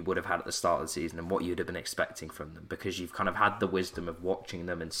perspective that you would have had at the start of the season and what you'd have been expecting from them, because you've kind of had the wisdom of watching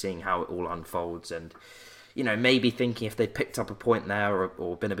them and seeing how it all unfolds and, maybe thinking if they'd picked up a point there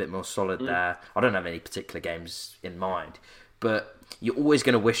or been a bit more solid there. I don't have any particular games in mind. But you're always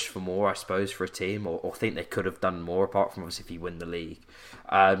going to wish for more, I suppose, for a team, or think they could have done more, apart from obviously if you win the league.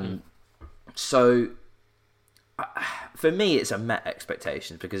 So, for me, it's a met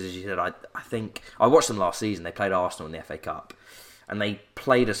expectations, because as you said, I think... I watched them last season. They played Arsenal in the FA Cup, and they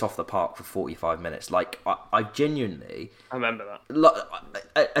played us off the park for 45 minutes. Like, I genuinely... I remember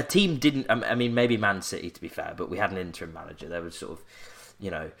that. A team didn't... I mean, maybe Man City, to be fair, but we had an interim manager. There was sort of...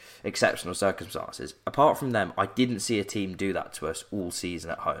 exceptional circumstances. Apart from them, I didn't see a team do that to us all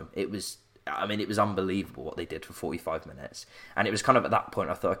season at home. It was unbelievable what they did for 45 minutes. And it was kind of at that point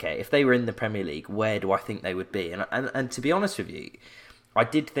I thought, okay, if they were in the Premier League, where do I think they would be? And to be honest with you, I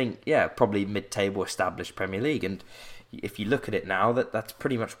did think, probably mid-table established Premier League. And if you look at it now, that's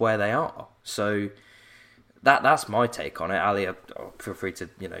pretty much where they are. So that's my take on it. Ali, feel free to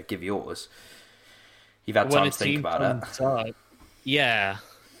give yours. You've had time to think about it. Yeah,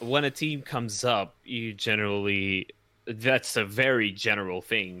 when a team comes up, that's a very general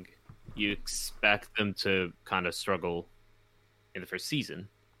thing. You expect them to kind of struggle in the first season.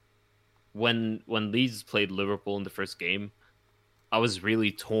 When Leeds played Liverpool in the first game, I was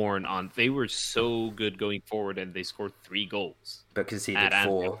really torn on... They were so good going forward, and they scored 3 goals. But conceded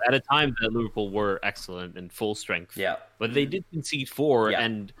 4. At a time that Liverpool were excellent and full strength. Yeah. But they did concede 4,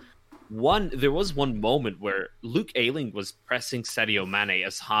 and... There was one moment where Luke Ayling was pressing Sadio Mane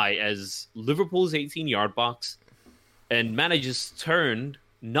as high as Liverpool's 18-yard box, and Mane just turned,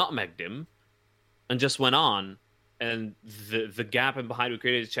 nutmegged him, and just went on, and the gap in behind, we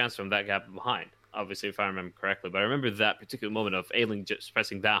created a chance from that gap in behind, obviously, if I remember correctly. But I remember that particular moment of Ayling just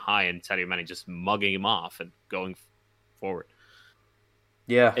pressing that high and Sadio Mane just mugging him off and going forward.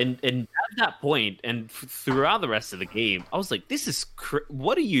 Yeah, and at that point, and throughout the rest of the game, I was like, "This is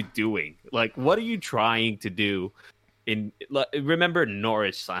what are you doing? Like, what are you trying to do?" Remember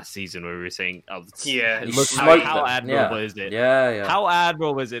Norwich last season where we were saying, "Oh, look how admirable is it? Yeah, how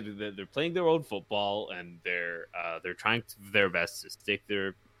admirable is it that they're playing their own football and they're trying their best to stick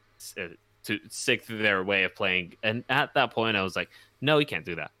to their way of playing." And at that point, I was like, "No, you can't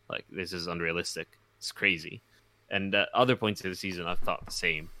do that. Like, this is unrealistic. It's crazy." And at other points of the season, I've thought the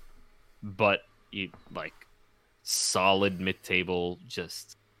same. But solid mid-table,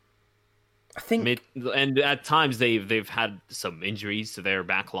 just I think, and at times they've had some injuries to their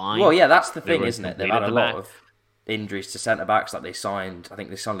back line. Well, yeah, that's the thing, isn't it? They've had a lot of injuries to centre backs. Like they signed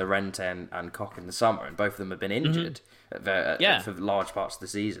Llorente and Koch in the summer, and both of them have been injured for large parts of the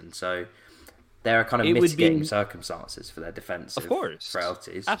season. So there are kind of mitigating circumstances for their defensive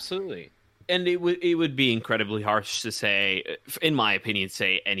frailties. Absolutely. And it would be incredibly harsh to say, in my opinion,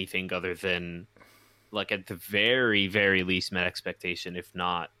 say anything other than, like, at the very, very least met expectation, if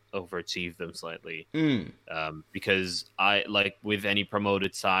not overachieve them slightly. Because with any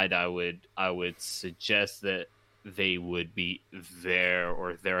promoted side, I would suggest that they would be there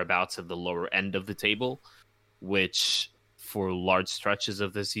or thereabouts of the lower end of the table, which for large stretches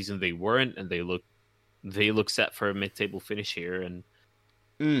of the season they weren't, and they looked they look set for a mid-table finish here, and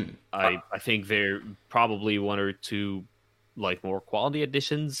I think they're probably one or two like more quality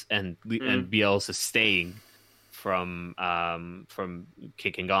additions, and Bielsa staying from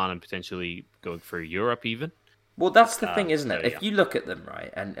kicking on and potentially going for Europe even. Well, that's the thing, isn't it? If you look at them,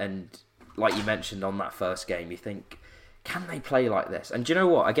 right, and like you mentioned on that first game, you think, can they play like this? And do you know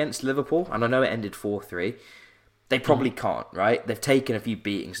what? Against Liverpool, and I know it ended 4-3, they probably can't, right? They've taken a few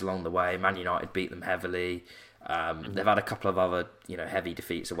beatings along the way. Man United beat them heavily. They've had a couple of other, heavy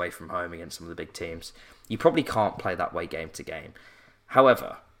defeats away from home against some of the big teams. You probably can't play that way game to game.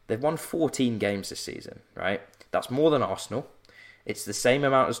 However, they've won 14 games this season, right? That's more than Arsenal. It's the same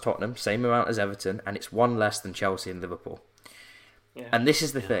amount as Tottenham, same amount as Everton, and it's one less than Chelsea and Liverpool. Yeah. And this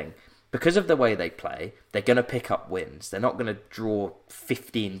is the thing. Because of the way they play, they're going to pick up wins. They're not going to draw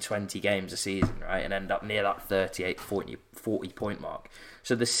 15, 20 games a season, right, and end up near that 38, 40 point mark.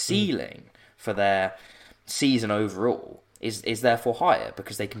 So the ceiling for their season overall is therefore higher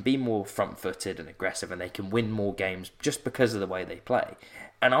because they can be more front-footed and aggressive and they can win more games just because of the way they play.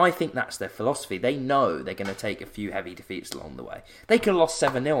 And I think that's their philosophy. They know they're going to take a few heavy defeats along the way. They could have lost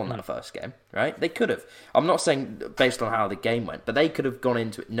 7-0 in that first game, right? They could have. I'm not saying based on how the game went, but they could have gone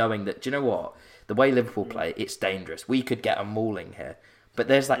into it knowing that, do you know what? The way Liverpool play, it's dangerous. We could get a mauling here. But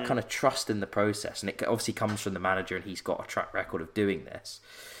there's that kind of trust in the process. And it obviously comes from the manager, and he's got a track record of doing this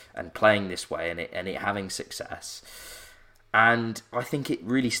and playing this way and it having success. And I think it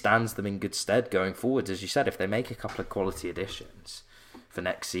really stands them in good stead going forwards. As you said, if they make a couple of quality additions for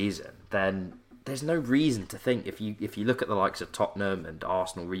next season, then there's no reason to think, if you look at the likes of Tottenham and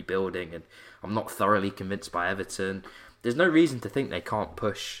Arsenal rebuilding, and I'm not thoroughly convinced by Everton, there's no reason to think they can't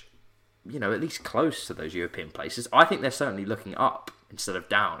push, at least close to those European places. I think they're certainly looking up instead of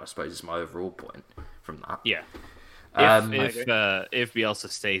down, I suppose is my overall point from that. Yeah. If Bielsa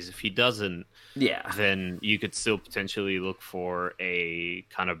stays, if he doesn't, then you could still potentially look for a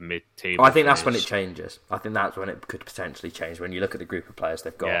kind of mid-table. I think that's when it changes. I think that's when it could potentially change when you look at the group of players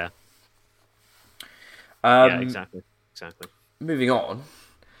they've got. Yeah, exactly. Moving on,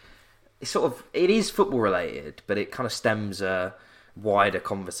 it is football related, but it kind of stems a wider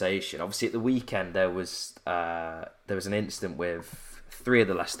conversation. Obviously, at the weekend there was an incident with 3 of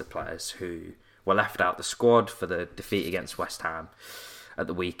the Leicester players who were left out the squad for the defeat against West Ham at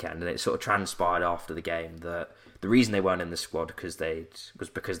the weekend, and it sort of transpired after the game that the reason they weren't in the squad was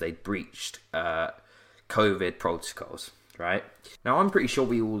because they'd breached COVID protocols, right? Now, I'm pretty sure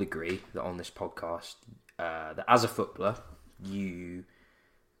we all agree that on this podcast, that as a footballer, you,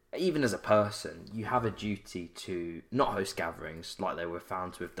 even as a person, you have a duty to not host gatherings like they were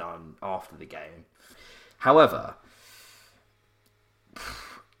found to have done after the game. However,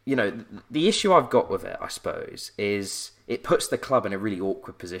 the issue I've got with it, I suppose, is it puts the club in a really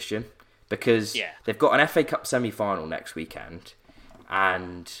awkward position because they've got an FA Cup semi-final next weekend,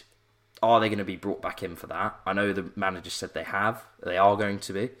 and are they going to be brought back in for that? I know the manager said they are going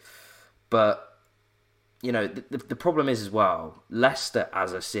to be, but the problem is as well, Leicester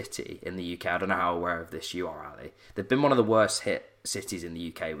as a city in the UK, I don't know how aware of this you are, Ali, they've been one of the worst hit cities in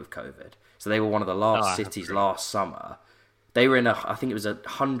the UK with COVID. So they were one of the last cities last summer. They were in I think it was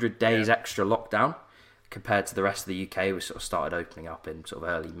 100 days extra lockdown compared to the rest of the UK, which sort of started opening up in sort of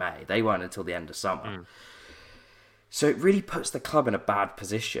early May. They weren't until the end of summer. So it really puts the club in a bad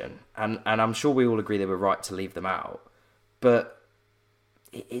position. And I'm sure we all agree they were right to leave them out. But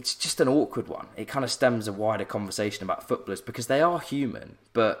it's just an awkward one. It kind of stems a wider conversation about footballers because they are human,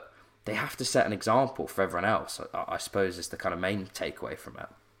 but they have to set an example for everyone else, I suppose, is the kind of main takeaway from it.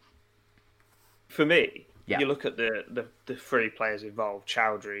 For me, you look at the 3 players involved,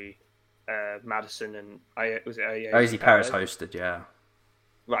 Chowdhury, Maddison, and Ozzy Perez hosted, yeah.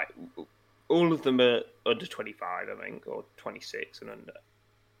 Right. All of them are under 25, I think, or 26 and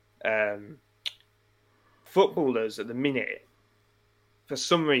under. Footballers at the minute, for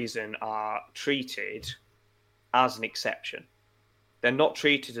some reason, are treated as an exception. They're not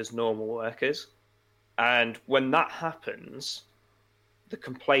treated as normal workers. And when that happens, the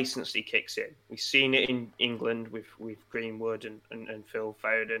complacency kicks in. We've seen it in England with Greenwood and Phil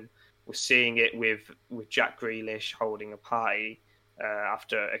Foden. We're seeing it with Jack Grealish holding a party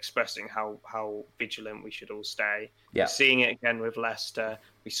after expressing how vigilant we should all stay. Yeah. We're seeing it again with Leicester.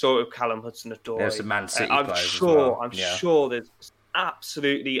 We saw it with Callum Hudson-Odoi. There's some Man City players as well. I'm sure there's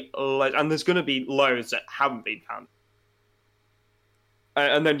absolutely loads, and there's going to be loads that haven't been found.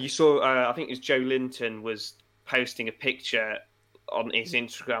 And then you saw, I think it was Joe Linton was posting a picture on his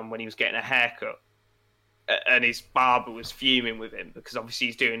Instagram when he was getting a haircut, and his barber was fuming with him because obviously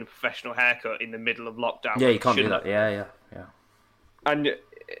he's doing a professional haircut in the middle of lockdown. Yeah, you can't do that. Yeah. And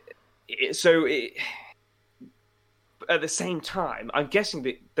at the same time, I'm guessing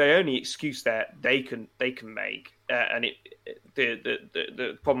that the only excuse that they can make, and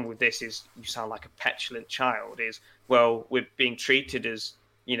the problem with this is you sound like a petulant child. Is, well, we're being treated as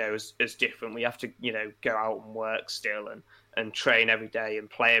as different. We have to go out and work still and train every day and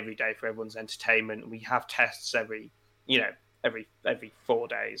play every day for everyone's entertainment. We have tests every 4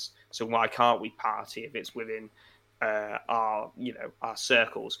 days. So why can't we party if it's within our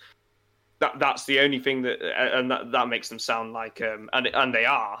circles? That's the only thing that makes them sound like and they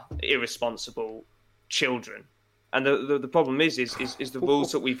are irresponsible children. And the problem is the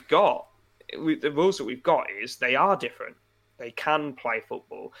rules that we've got. The rules that we've got is they are different. They can play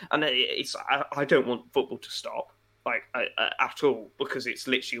football, and I don't want football to stop at all, because it's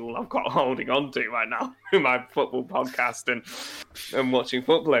literally all I've got holding on to right now in my football podcast and watching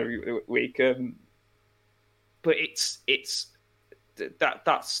football every week. But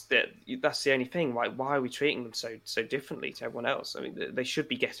that's the only thing. Like, why are we treating them so differently to everyone else? I mean, they should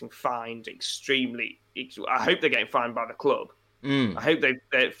be getting fined extremely. I hope they're getting fined by the club. I hope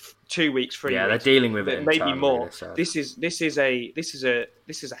they're 2 weeks, 3 weeks. Yeah, they're dealing with it. Maybe more. This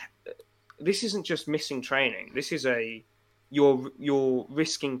isn't just missing training. This is you're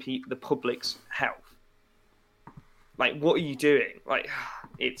risking the public's health. Like, what are you doing? Like,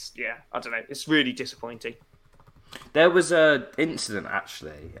 I don't know. It's really disappointing. There was an incident,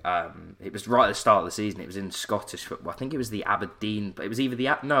 actually. It was right at the start of the season. It was in Scottish football. I think it was the Aberdeen, but it was either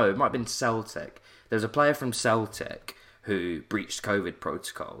it might have been Celtic. There was a player from Celtic who breached COVID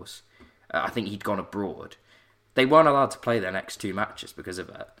protocols. I think he'd gone abroad. They weren't allowed to play their next 2 matches because of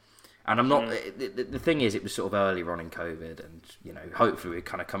it. And I'm not. The thing is, it was sort of earlier on in COVID, and hopefully we're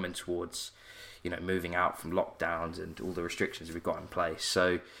kind of coming towards, moving out from lockdowns and all the restrictions we've got in place.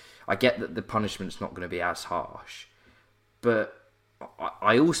 So I get that the punishment's not going to be as harsh, but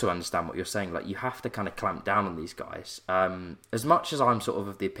I also understand what you're saying. Like, you have to kind of clamp down on these guys. As much as I'm sort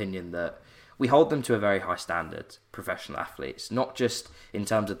of the opinion that we hold them to a very high standard, professional athletes, not just in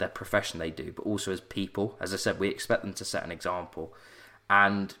terms of their profession they do, but also as people. As I said, we expect them to set an example.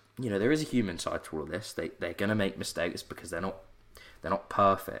 And, there is a human side to all of this. They're going to make mistakes because they're not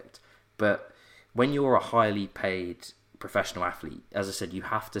perfect. But when you're a highly paid professional athlete, as I said, you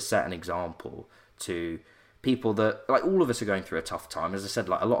have to set an example to people that, like, all of us are going through a tough time. As I said,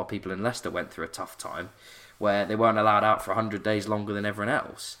 like, a lot of people in Leicester went through a tough time where they weren't allowed out for 100 days longer than everyone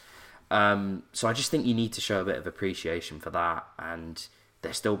else. So I just think you need to show a bit of appreciation for that, and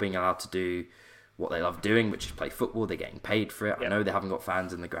they're still being allowed to do what they love doing, which is play football. They're getting paid for it. Yep. I know they haven't got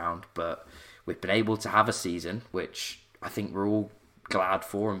fans in the ground, but we've been able to have a season, which I think we're all glad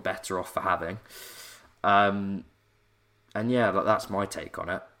for and better off for having. And yeah, that's my take on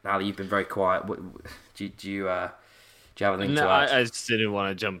it. Ali, you've been very quiet. Do you have anything to add? I just didn't want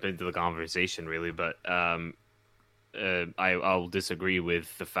to jump into the conversation, really, but I'll disagree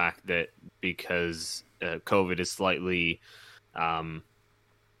with the fact that because COVID is slightly,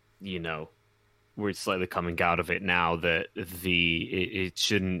 we're slightly coming out of it now, that the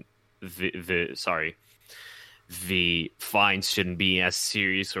fines shouldn't be as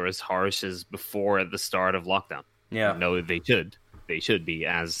serious or as harsh as before at the start of lockdown. Yeah, no, they should be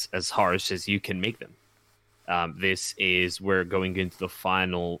as harsh as you can make them. We're going into the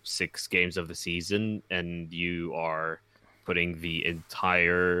final 6 games of the season, and you are putting the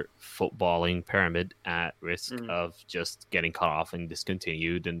entire footballing pyramid at risk of just getting cut off and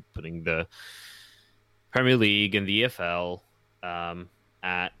discontinued, and putting the Premier League and the EFL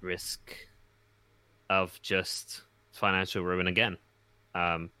at risk of just financial ruin again,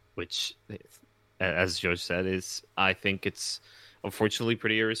 which, as George said, I think it's unfortunately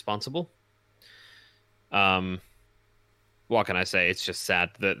pretty irresponsible. What can I say? It's just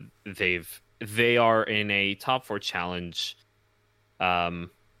sad that they are in a top 4 challenge.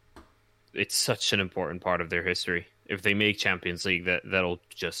 It's such an important part of their history. If they make Champions League, that'll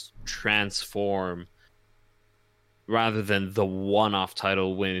just transform. Rather than the one-off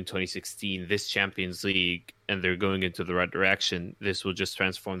title win in 2016, this Champions League, and they're going into the right direction, this will just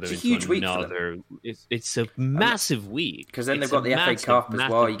transform them into another. It's a massive week. Because then they've got the FA Cup as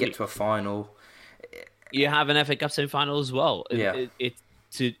well. You get to a final. You have an FA Cup semi-final as well. Yeah.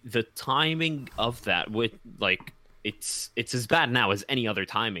 To the timing of that, with it's as bad now as any other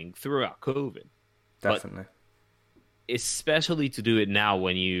timing throughout COVID. Definitely. But especially to do it now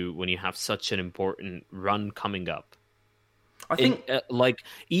when you have such an important run coming up. I think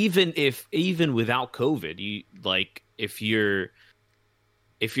even without COVID, if you're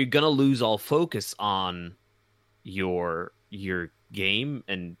gonna lose all focus on your game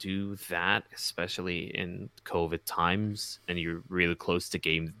and do that, especially in COVID times, and you're really close to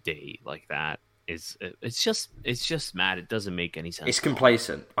game day like that, it's just mad. It doesn't make any sense. It's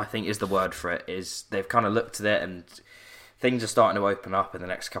complacent, I think, is the word for it. Is they've kind of looked at it and things are starting to open up in the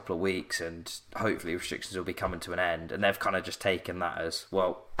next couple of weeks, and hopefully restrictions will be coming to an end. And they've kind of just taken that as,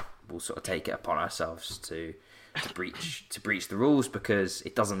 well, we'll sort of take it upon ourselves to breach the rules because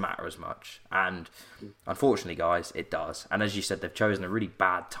it doesn't matter as much. And unfortunately, guys, it does. And as you said, they've chosen a really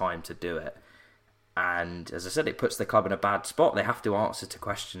bad time to do it. And as I said, it puts the club in a bad spot. They have to answer to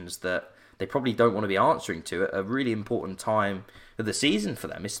questions that they probably don't want to be answering to at a really important time of the season for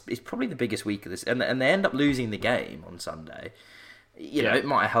them. It's probably the biggest week of this, and they end up losing the game on Sunday. You know, it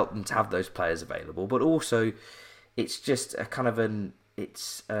might have helped them to have those players available, but also it's just a kind of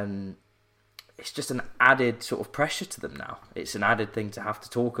it's just an added sort of pressure to them now. It's an added thing to have to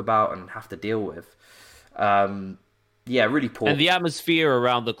talk about and have to deal with. Really poor. And the atmosphere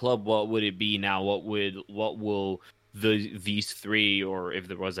around the club, what would it be now? What will these three, or if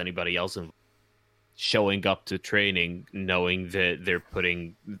there was anybody else involved, showing up to training knowing that they're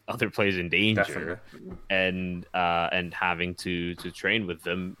putting other players in danger, and having to train with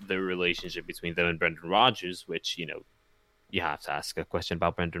them, the relationship between them and Brendan Rodgers, which, you know, you have to ask a question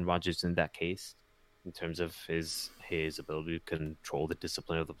about Brendan Rodgers in that case, in terms of his ability to control the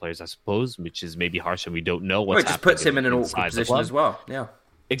discipline of the players, I suppose, which is maybe harsh, and we don't know what's happening. It just puts him in an awkward position as well. Yeah,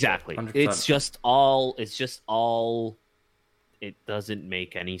 exactly. 100%. It's just all. It doesn't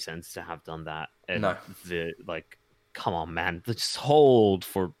make any sense to have done that. And no. Come on, man. Just hold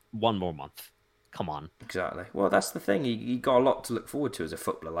for one more month. Come on. Exactly. Well, that's the thing. You got a lot to look forward to as a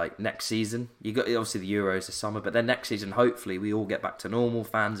footballer. Like next season, you got obviously the Euros this summer, but then next season, hopefully, we all get back to normal.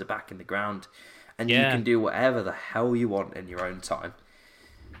 Fans are back in the ground, and you can do whatever the hell you want in your own time.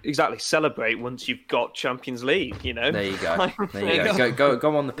 Exactly. Celebrate once you've got Champions League. You know. There you go. There you go.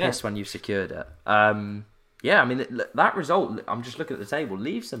 Go on the piss when you've secured it. I mean, that result, I'm just looking at the table,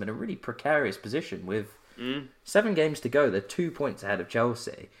 leaves them in a really precarious position with 7 games to go. They're 2 points ahead of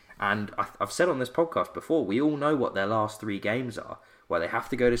Chelsea. And I've said on this podcast before, we all know what their last 3 games are, where they have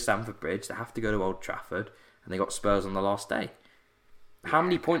to go to Stamford Bridge, they have to go to Old Trafford, and they got Spurs on the last day. How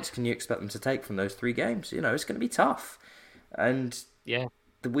many points can you expect them to take from those 3 games? You know, it's going to be tough. And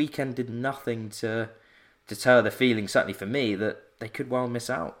the weekend did nothing to deter the feeling, certainly for me, that they could well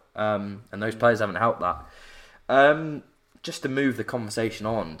miss out. And those players haven't helped that. Just to move the conversation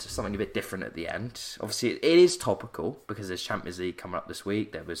on to something a bit different at the end. Obviously, it is topical because there's Champions League coming up this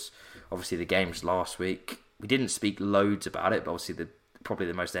week. There was obviously the games last week. We didn't speak loads about it, but obviously probably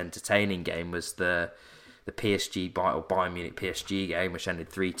the most entertaining game was the PSG or Bayern Munich PSG game, which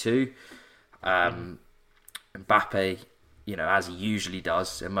ended 3-2. Mbappe, you know, as he usually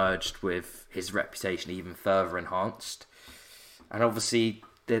does, emerged with his reputation even further enhanced. And obviously,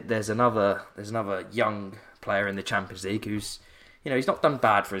 there's another young player in the Champions League who's, you know, he's not done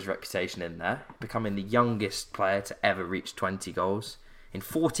bad for his reputation in there, becoming the youngest player to ever reach 20 goals in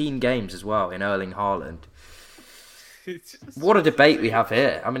 14 games as well, in Erling Haaland. What a debate we have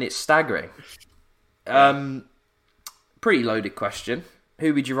here. I mean, it's staggering. Pretty loaded question.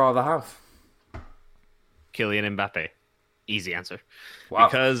 Who would you rather have? Kylian Mbappe. Easy answer. Wow.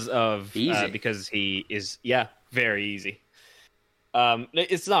 Because he is, very easy.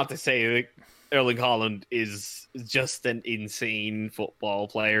 It's not to say that Erling Haaland is just an insane football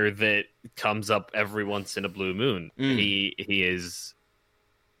player that comes up every once in a blue moon. He's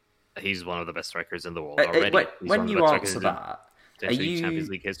one of the best strikers in the world already. When you answer that, are you Champions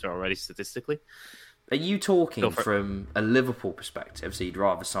League history already statistically? Are you talking from a Liverpool perspective? So you'd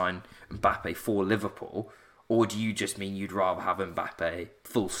rather sign Mbappe for Liverpool, or do you just mean you'd rather have Mbappe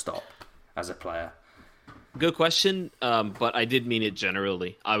full stop as a player? Good question, but I did mean it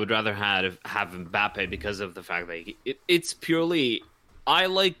generally. I would rather have Mbappe because of the fact that it's purely... I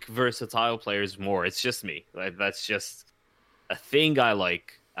like versatile players more. It's just me. That's just a thing I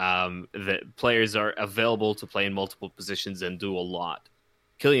like, that players are available to play in multiple positions and do a lot.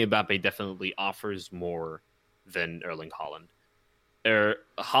 Kylian Mbappe definitely offers more than Erling Haaland.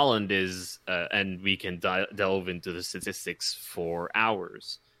 Haaland is, and we can delve into the statistics for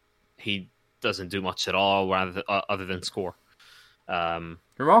hours. He doesn't do much at all other than score.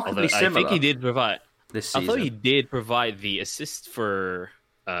 Remarkably similar. I think he did provide this season. I thought he did provide the assist for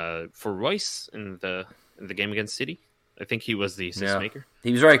Royce in the game against City. I think he was the assist maker.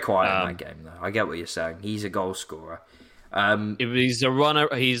 He was very quiet in that game, though. I get what you're saying. He's a goal scorer. He's a runner.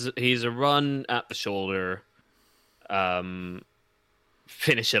 He's a run at the shoulder.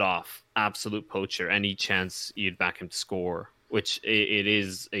 Finish it off. Absolute poacher. Any chance you'd back him to score, which it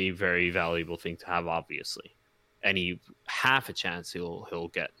is a very valuable thing to have. Obviously, any half a chance he'll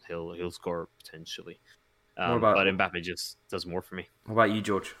score potentially. But Mbappe just does more for me. What about you,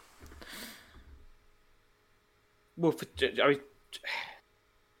 George? Well, I mean,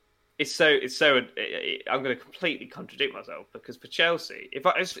 it's so. I'm going to completely contradict myself because for Chelsea, if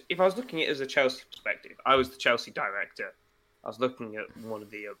I was looking at it as a Chelsea perspective, I was the Chelsea director. I was looking at one or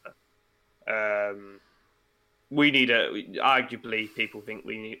the other. Arguably, people think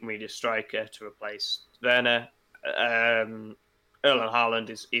we need a striker to replace Werner. Erling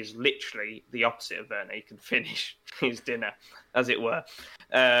Haaland is literally the opposite of Werner. He can finish his dinner, as it were.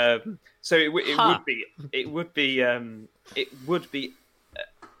 So it would be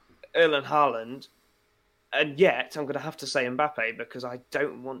Erling Haaland, and yet I'm going to have to say Mbappe because I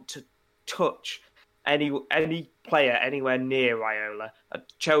don't want to touch any player anywhere near Raiola.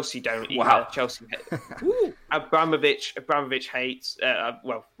 Chelsea don't either. Wow. Chelsea, Abramovich hates.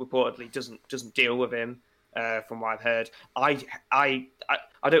 Reportedly doesn't deal with him. From what I've heard, I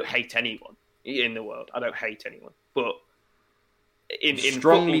don't hate anyone in the world. I don't hate anyone, but in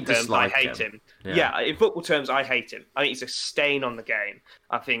strongly football terms, I hate him. Yeah, in football terms, I hate him. I think he's a stain on the game.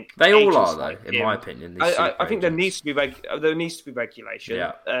 I think they all are, though. In my opinion, I think there needs to be regulation.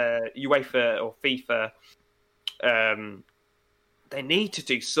 Yeah. UEFA or FIFA, they need to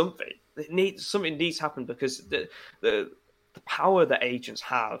do something. Something needs to happen because the power that agents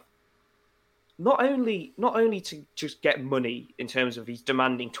have. Not only to just get money in terms of he's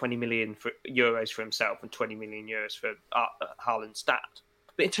demanding 20 million euros for himself and 20 million euros for Haaland's dad,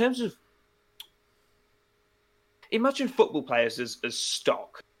 but in terms of imagine football players as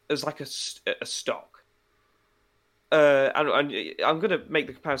stock, as like a stock. And I'm going to make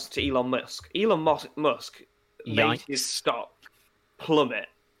the comparison to Elon Musk. Elon Musk made his stock plummet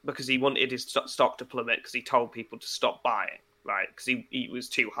because he wanted his stock to plummet because he told people to stop buying, right? Because he was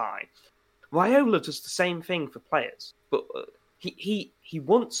too high. Raiola does the same thing for players, but he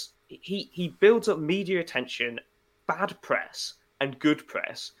builds up media attention, bad press and good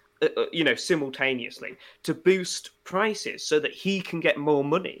press, simultaneously to boost prices so that he can get more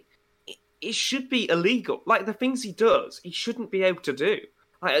money. It should be illegal. Like the things he does, he shouldn't be able to do.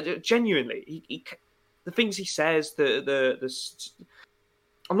 Like genuinely, the things he says, I'm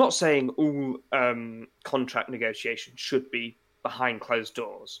not saying all contract negotiations should be behind closed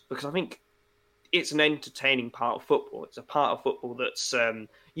doors because I think. It's an entertaining part of football. It's a part of football that's,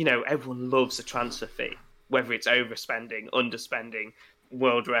 everyone loves a transfer fee, whether it's overspending, underspending,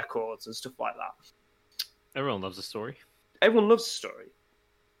 world records and stuff like that. Everyone loves a story. Everyone loves a story.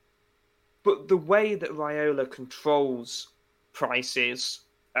 But the way that Raiola controls prices,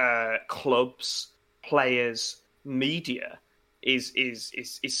 clubs, players, media is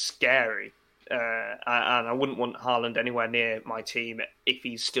scary. And I wouldn't want Haaland anywhere near my team if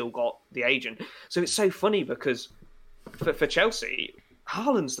he's still got the agent. So it's so funny because for Chelsea,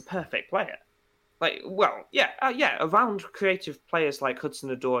 Haaland's the perfect player. Around creative players like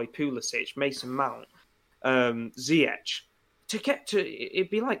Hudson-Odoi, Pulisic, Mason Mount, Ziyech, it'd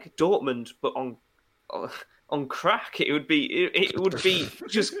be like Dortmund but on crack. It would be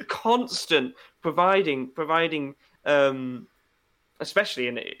just constant providing, especially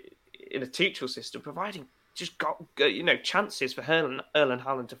in a Tuchel system, providing just chances for Erling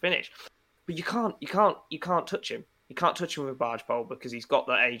Haaland to finish, but you can't touch him. You can't touch him with a barge pole because he's got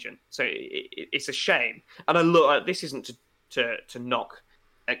that agent. So it's a shame. And I look, this isn't to knock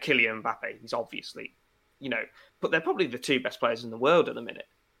at Kylian Mbappe. He's obviously, but they're probably the two best players in the world at the minute,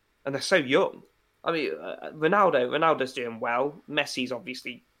 and they're so young. I mean, Ronaldo's doing well. Messi's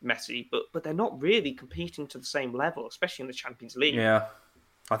obviously Messi, but they're not really competing to the same level, especially in the Champions League. Yeah.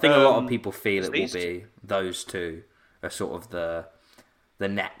 I think a lot of people feel it will be those two are sort of the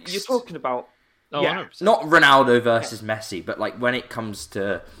next. You're talking about, not Ronaldo versus Messi, but like when it comes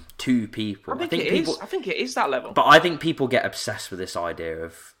to two people, I think it is that level. But I think people get obsessed with this idea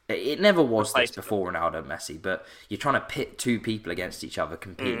of it. Never was this before Ronaldo and Messi, but you're trying to pit two people against each other,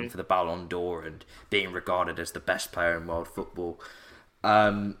 competing for the Ballon d'Or and being regarded as the best player in world football.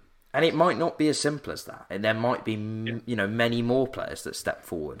 And it might not be as simple as that. And there might be, many more players that step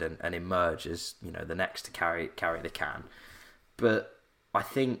forward and emerge as, the next to carry the can. But I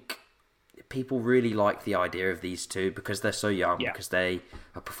think people really like the idea of these two because they're so young, because they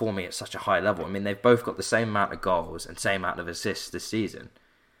are performing at such a high level. I mean, they've both got the same amount of goals and same amount of assists this season,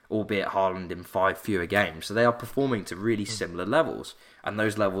 albeit Haaland in 5 fewer games. So they are performing to really similar levels, and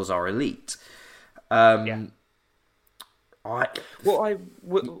those levels are elite. I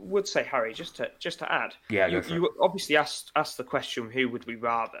would say, Harry, just to add, you obviously asked the question, who would we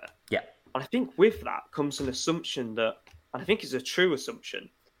rather? Yeah. And I think with that comes an assumption that, and I think it's a true assumption,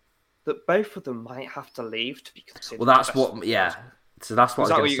 that both of them might have to leave to be considered. Well, that's what, So that's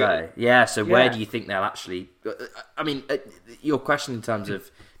what I was going to say. Yeah, so where do you think they'll actually... I mean, your question in terms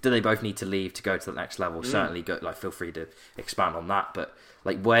of do they both need to leave to go to the next level, certainly go, like, feel free to expand on that. But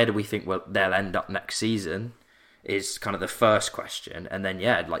like, where do we think they'll end up next season is kind of the first question. And then,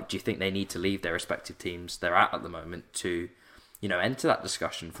 like, do you think they need to leave their respective teams they're at the moment to, enter that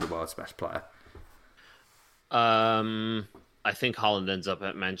discussion for the world's best player? I think Haaland ends up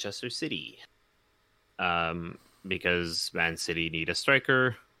at Manchester City. Because Man City need a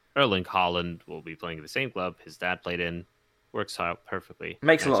striker. Erling Haaland will be playing in the same club his dad played in. Works out perfectly.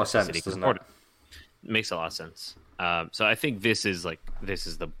 Makes a lot of sense, doesn't it? Makes a lot of sense. So I think this is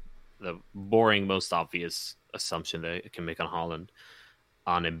the boring, most obvious assumption that it can make on Haaland.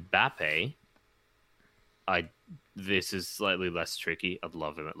 On Mbappe, this is slightly less tricky. I'd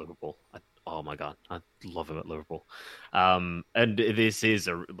love him at Liverpool. Oh my god, I love him at Liverpool. And this is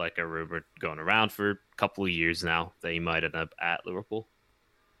a rumor going around for a couple of years now that he might end up at Liverpool.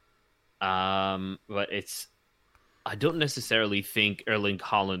 But I don't necessarily think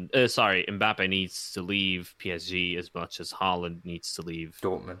Mbappe needs to leave PSG as much as Haaland needs to leave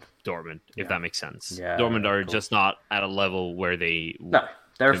Dortmund, if that makes sense. Yeah, Dortmund are just not at a level where they're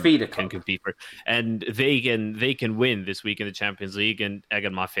a feeder club. Can compete for, and they can win this week in the Champions League and egg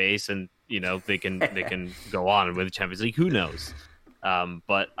on my face, and they can go on and win the Champions League. Who knows?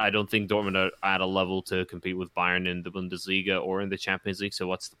 But I don't think Dortmund are at a level to compete with Bayern in the Bundesliga or in the Champions League. So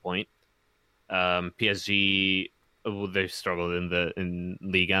what's the point? PSG, they struggled in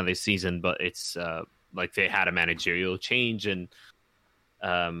Liga this season, but it's like they had a managerial change, and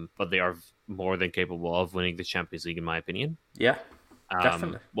but they are more than capable of winning the Champions League, in my opinion. Yeah.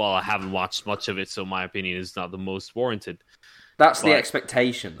 Definitely. Well, I haven't watched much of it, so my opinion is not the most warranted. That's the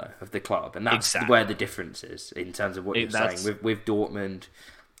expectation, though, of the club, and that's where the difference is in terms of what you're saying. With Dortmund,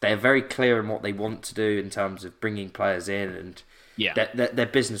 they're very clear in what they want to do in terms of bringing players in, and their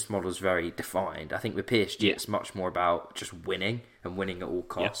business model is very defined. I think with PSG, it's much more about just winning and winning at all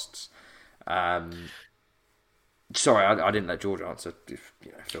costs. Sorry, I didn't let George answer.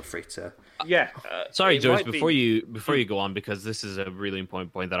 Feel free to. Sorry, George. Before you go on, because this is a really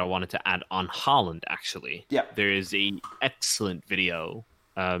important point that I wanted to add on Haaland. Actually, there is a excellent video.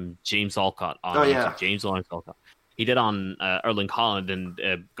 James Alcott on YouTube. James Alcott. He did on Erling Haaland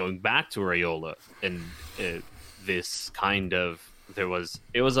and going back to Raiola, and this kind of it was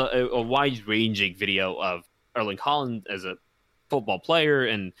a wide ranging video of Erling Haaland as a football player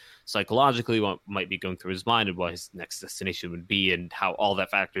and psychologically what might be going through his mind and what his next destination would be and how all that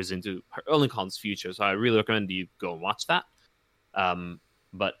factors into Erling Haaland's future. So I really recommend you go and watch that.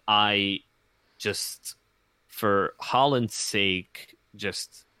 But I just, for Haaland's sake,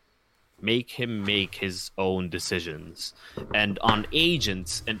 just make him make his own decisions. And on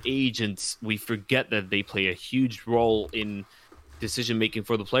agents, we forget that they play a huge role in decision making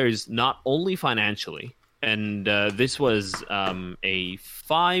for the players, not only financially. And this was a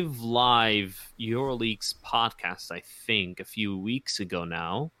 5 Live EuroLeagues podcast, I think, a few weeks ago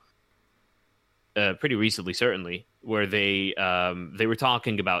now. Pretty recently, certainly, where they were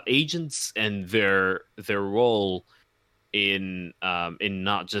talking about agents and their role in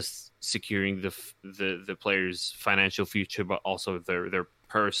not just securing the players' financial future, but also their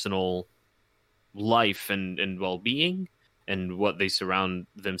personal life and well-being. And what they surround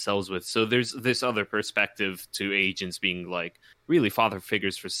themselves with. So there's this other perspective to agents being like really father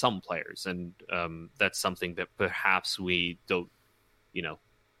figures for some players. And that's something that perhaps we don't,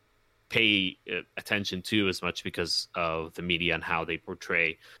 pay attention to as much because of the media and how they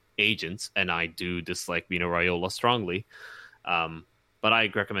portray agents. And I do dislike Mino Raiola strongly. But I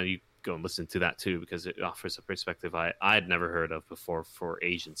recommend you go and listen to that too, because it offers a perspective I had never heard of before for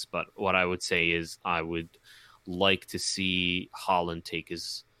agents. But what I would say is I would like to see Haaland take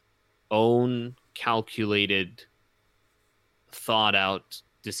his own calculated, thought out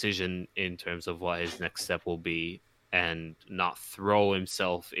decision in terms of what his next step will be and not throw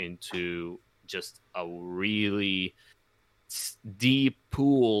himself into just a really deep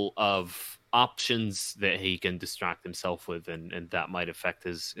pool of options that he can distract himself with, and that might affect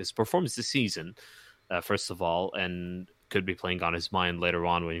his performance this season, first of all, and could be playing on his mind later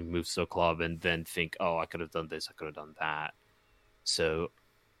on when he moves to a club and then think, oh, I could have done this, I could have done that. So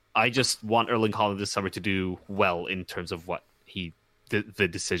I just want Erling Haaland this summer to do well in terms of what the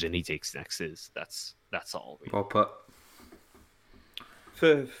decision he takes next is. That's all. Really. Well put.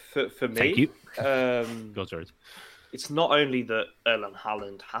 For me, thank you. Go, George. It's not only that Erling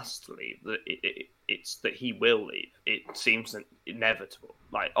Haaland has to leave; that it's that he will leave. It seems inevitable.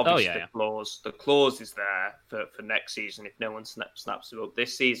 Like obviously, the clause is there for next season. If no one snaps it up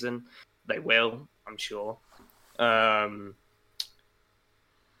this season, they will. I'm sure.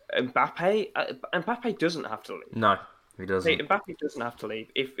 Mbappe doesn't have to leave. No, he doesn't. Mbappe doesn't have to leave.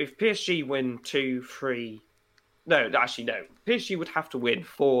 If PSG win 2, 3... No, actually, no. PSG would have to win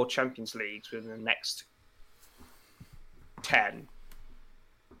 4 Champions Leagues within the next 10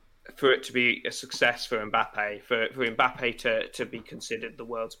 for it to be a success for Mbappe, for Mbappe to be considered the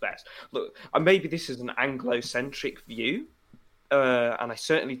world's best. Look, maybe this is an Anglo-centric view, and I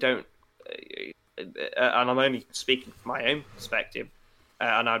certainly don't... and I'm only speaking from my own perspective,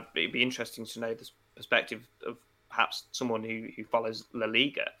 and it'd be interesting to know the perspective of perhaps someone who follows La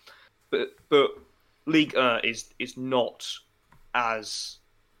Liga. But Ligue 1 is not as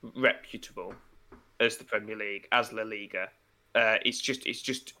reputable as the Premier League, as La Liga. It's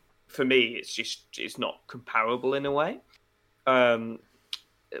just for me, it's not comparable in a way.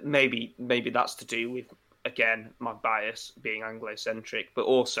 Maybe that's to do with, again, my bias being Anglo-centric, but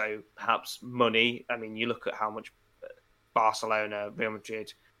also perhaps money. I mean, you look at how much Barcelona, Real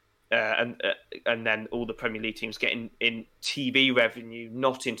Madrid, and then all the Premier League teams get in TV revenue,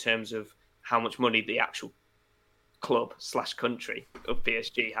 not in terms of how much money the actual club / country of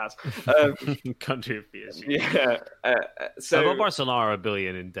PSG has. Country of PSG. Yeah. So Barcelona are $1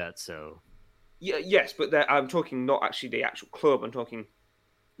 billion in debt, so... Yeah, yes, but I'm talking not actually the actual club. I'm talking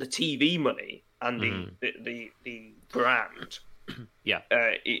the TV money and the brand. Yeah,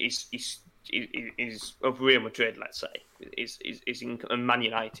 is of Real Madrid. Let's say is and Man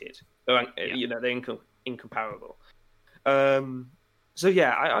United. They're incomparable. So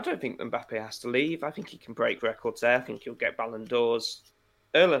yeah, I don't think Mbappe has to leave. I think he can break records there. I think he'll get Ballon d'Ors.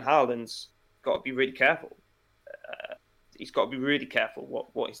 Erling Haaland's got to be really careful. He's got to be really careful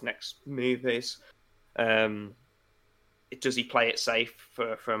what his next move is. Does he play it safe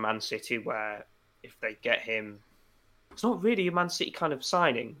for a Man City where if they get him, it's not really a Man City kind of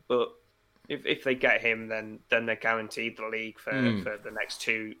signing, but if they get him, then they're guaranteed the league for the next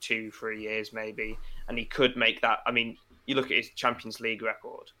 2-3 years maybe, and he could make that. I mean, you look at his Champions League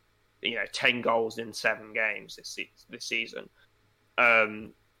record, 10 goals in 7 games this season.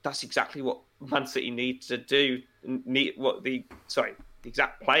 That's exactly what Man City need to do. The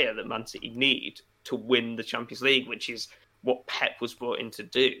exact player that Man City need to win the Champions League, which is what Pep was brought in to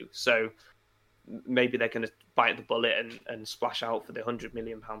do. So maybe they're going to bite the bullet and splash out for the £100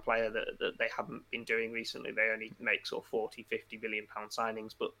 million player that they haven't been doing recently. They only make sort of £40-50 million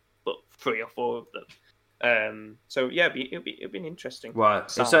signings, but 3 or 4 of them. So yeah, it'll be an interesting. Well,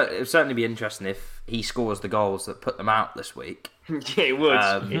 it'll certainly be interesting if he scores the goals that put them out this week. Yeah, it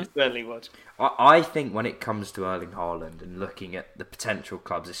would. It certainly would. I think when it comes to Erling Haaland and looking at the potential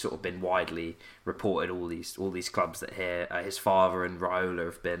clubs, it's sort of been widely reported. All these clubs that his father and Raiola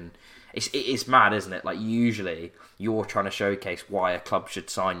have been. It's mad, isn't it? Like usually you're trying to showcase why a club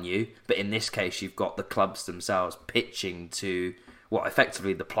should sign you, but in this case you've got the clubs themselves pitching to. Well,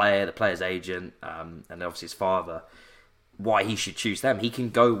 effectively the player's agent, and obviously his father, why he should choose them. He can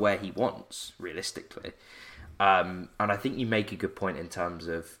go where he wants, realistically. And I think you make a good point in terms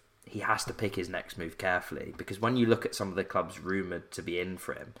of he has to pick his next move carefully, because when you look at some of the clubs rumoured to be in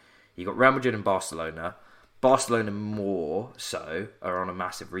for him, you've got Real Madrid and Barcelona. Barcelona more so are on a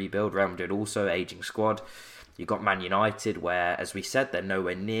massive rebuild. Real Madrid also, ageing squad. You've got Man United, where, as we said, they're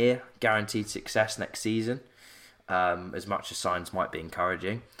nowhere near guaranteed success next season. As much as signs might be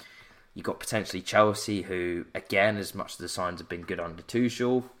encouraging. You've got potentially Chelsea, who, again, as much as the signs have been good under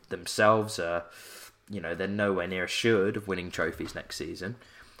Tuchel, themselves are, they're nowhere near assured of winning trophies next season.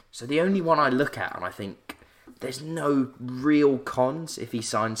 So the only one I look at, and I think there's no real cons if he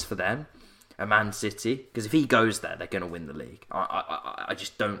signs for them, are Man City, because if he goes there, they're going to win the league. I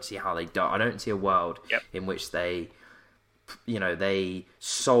just don't see how they don't. I don't see a world in which they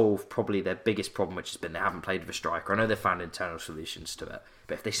solve probably their biggest problem, which has been they haven't played with a striker. I know they've found internal solutions to it,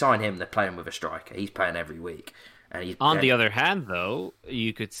 but if they sign him, they're playing with a striker. He's playing every week. And on the other hand, though,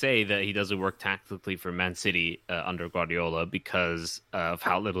 you could say that he doesn't work tactically for Man City under Guardiola because of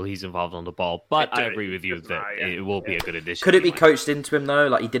how little he's involved on the ball. But I agree with you that it will be a good addition. Could it be coached into him, though?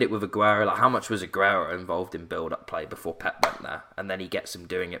 Like he did it with Aguero. Like how much was Aguero involved in build-up play before Pep went there? And then he gets him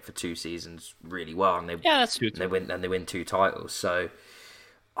doing it for 2 seasons really well. And that's true. They win 2 titles. So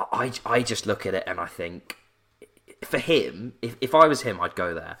I just look at it and I think, for him, if I was him, I'd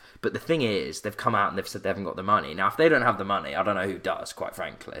go there. But the thing is, they've come out and they've said they haven't got the money. Now, if they don't have the money, I don't know who does, quite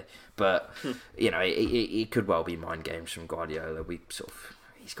frankly. But, it could well be mind games from Guardiola.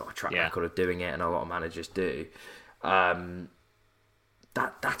 He's got a track record of doing it, and a lot of managers do.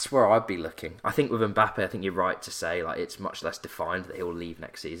 That's where I'd be looking. I think with Mbappe, I think you're right to say it's much less defined that he'll leave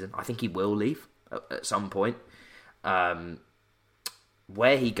next season. I think he will leave at some point.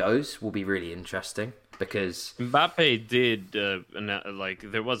 Where he goes will be really interesting, because Mbappe did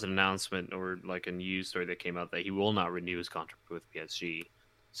there was an announcement or like a news story that came out that he will not renew his contract with PSG.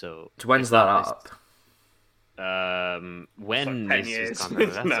 So when's that up? When like 10 is years. his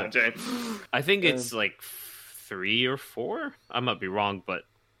contract? No, James. I think it's like 3 or 4. I might be wrong, but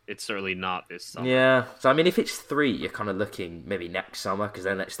it's certainly not this summer. Yeah. So I mean, if it's 3, you're kind of looking maybe next summer, because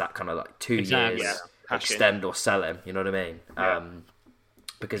then it's that kind of like 2 years extend or sell him. You know what I mean? Yeah.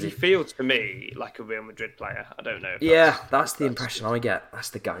 Because he feels to me like a Real Madrid player. I don't know. That's the impression I get. That's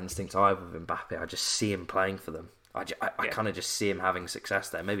the gut instinct I have with Mbappe. I just see him playing for them. I kind of just see him having success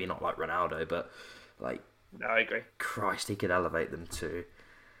there. Maybe not like Ronaldo, but like. No, I agree. Christ, he could elevate them to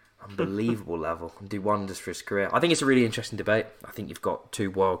unbelievable level and do wonders for his career. I think it's a really interesting debate. I think you've got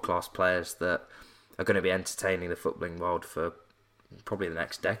 2 world-class players that are going to be entertaining the footballing world for probably the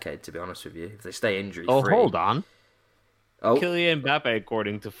next decade, to be honest with you. If they stay injury-free. Oh, hold on. Kylian Mbappe,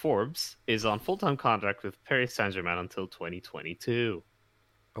 according to Forbes, is on full-time contract with Paris Saint-Germain until 2022.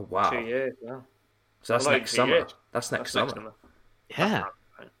 Oh, wow. 2 years, wow. So that's next summer. That's next summer. Yeah.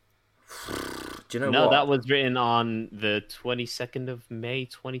 Do you know No, what? that was written on the 22nd of May,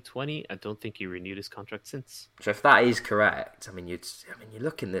 2020. I don't think he renewed his contract since. So if that is correct, you're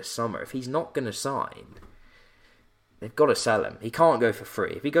looking this summer. If he's not going to sign, they've got to sell him. He can't go for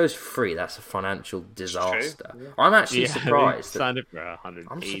free. If he goes for free, that's a financial disaster. Yeah. I'm actually surprised. Signed up for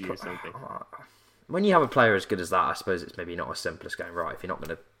 180 or something. When you have a player as good as that, I suppose it's maybe not as simple as going, right, if you're not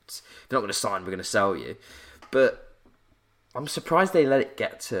going to sign, we're going to sell you. But I'm surprised they let it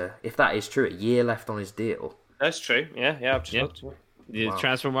get to, if that is true, a year left on his deal. That's true. Yeah, I've just looked. The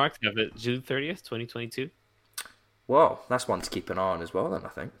transfer market have it June 30th, 2022. Well, that's one to keep an eye on as well, then, I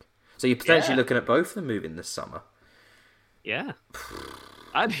think. So you're potentially looking at both of them moving this summer. Yeah.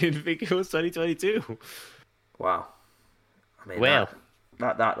 I didn't think it was 2022. Wow. I mean,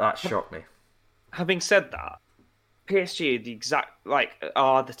 that shocked me. Having said that, PSG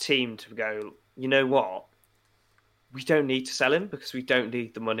are the team to go, you know what? We don't need to sell him because we don't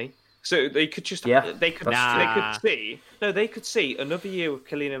need the money. So they could just they could see another year with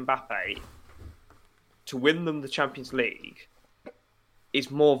Kylian Mbappe to win them the Champions League is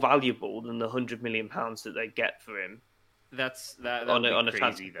more valuable than the £100 million that they get for him. That on a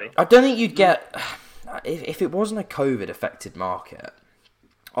transfer fee. I don't think you'd get if it wasn't a COVID affected market.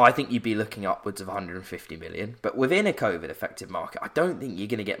 I think you'd be looking upwards of 150 million. But within a COVID affected market, I don't think you're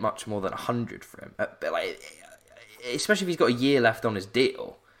going to get much more than 100 for him. Especially if he's got a year left on his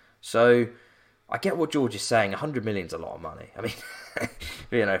deal. So I get what George is saying. 100 million is a lot of money. I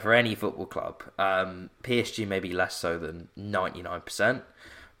mean, for any football club, PSG maybe less so than 99%.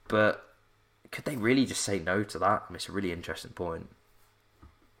 But could they really just say no to that? It's a really interesting point.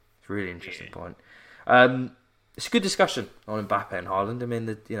 Point. It's a good discussion on Mbappe and Haaland. I mean,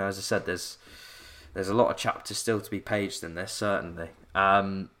 as I said, there's a lot of chapters still to be paged in this, certainly.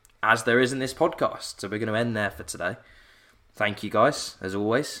 As there is in this podcast. So we're going to end there for today. Thank you, guys, as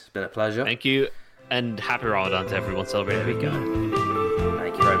always. It's been a pleasure. Thank you, and happy Ramadan to everyone celebrating the weekend.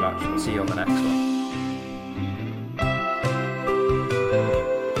 Thank you very much. We'll see you on the next one.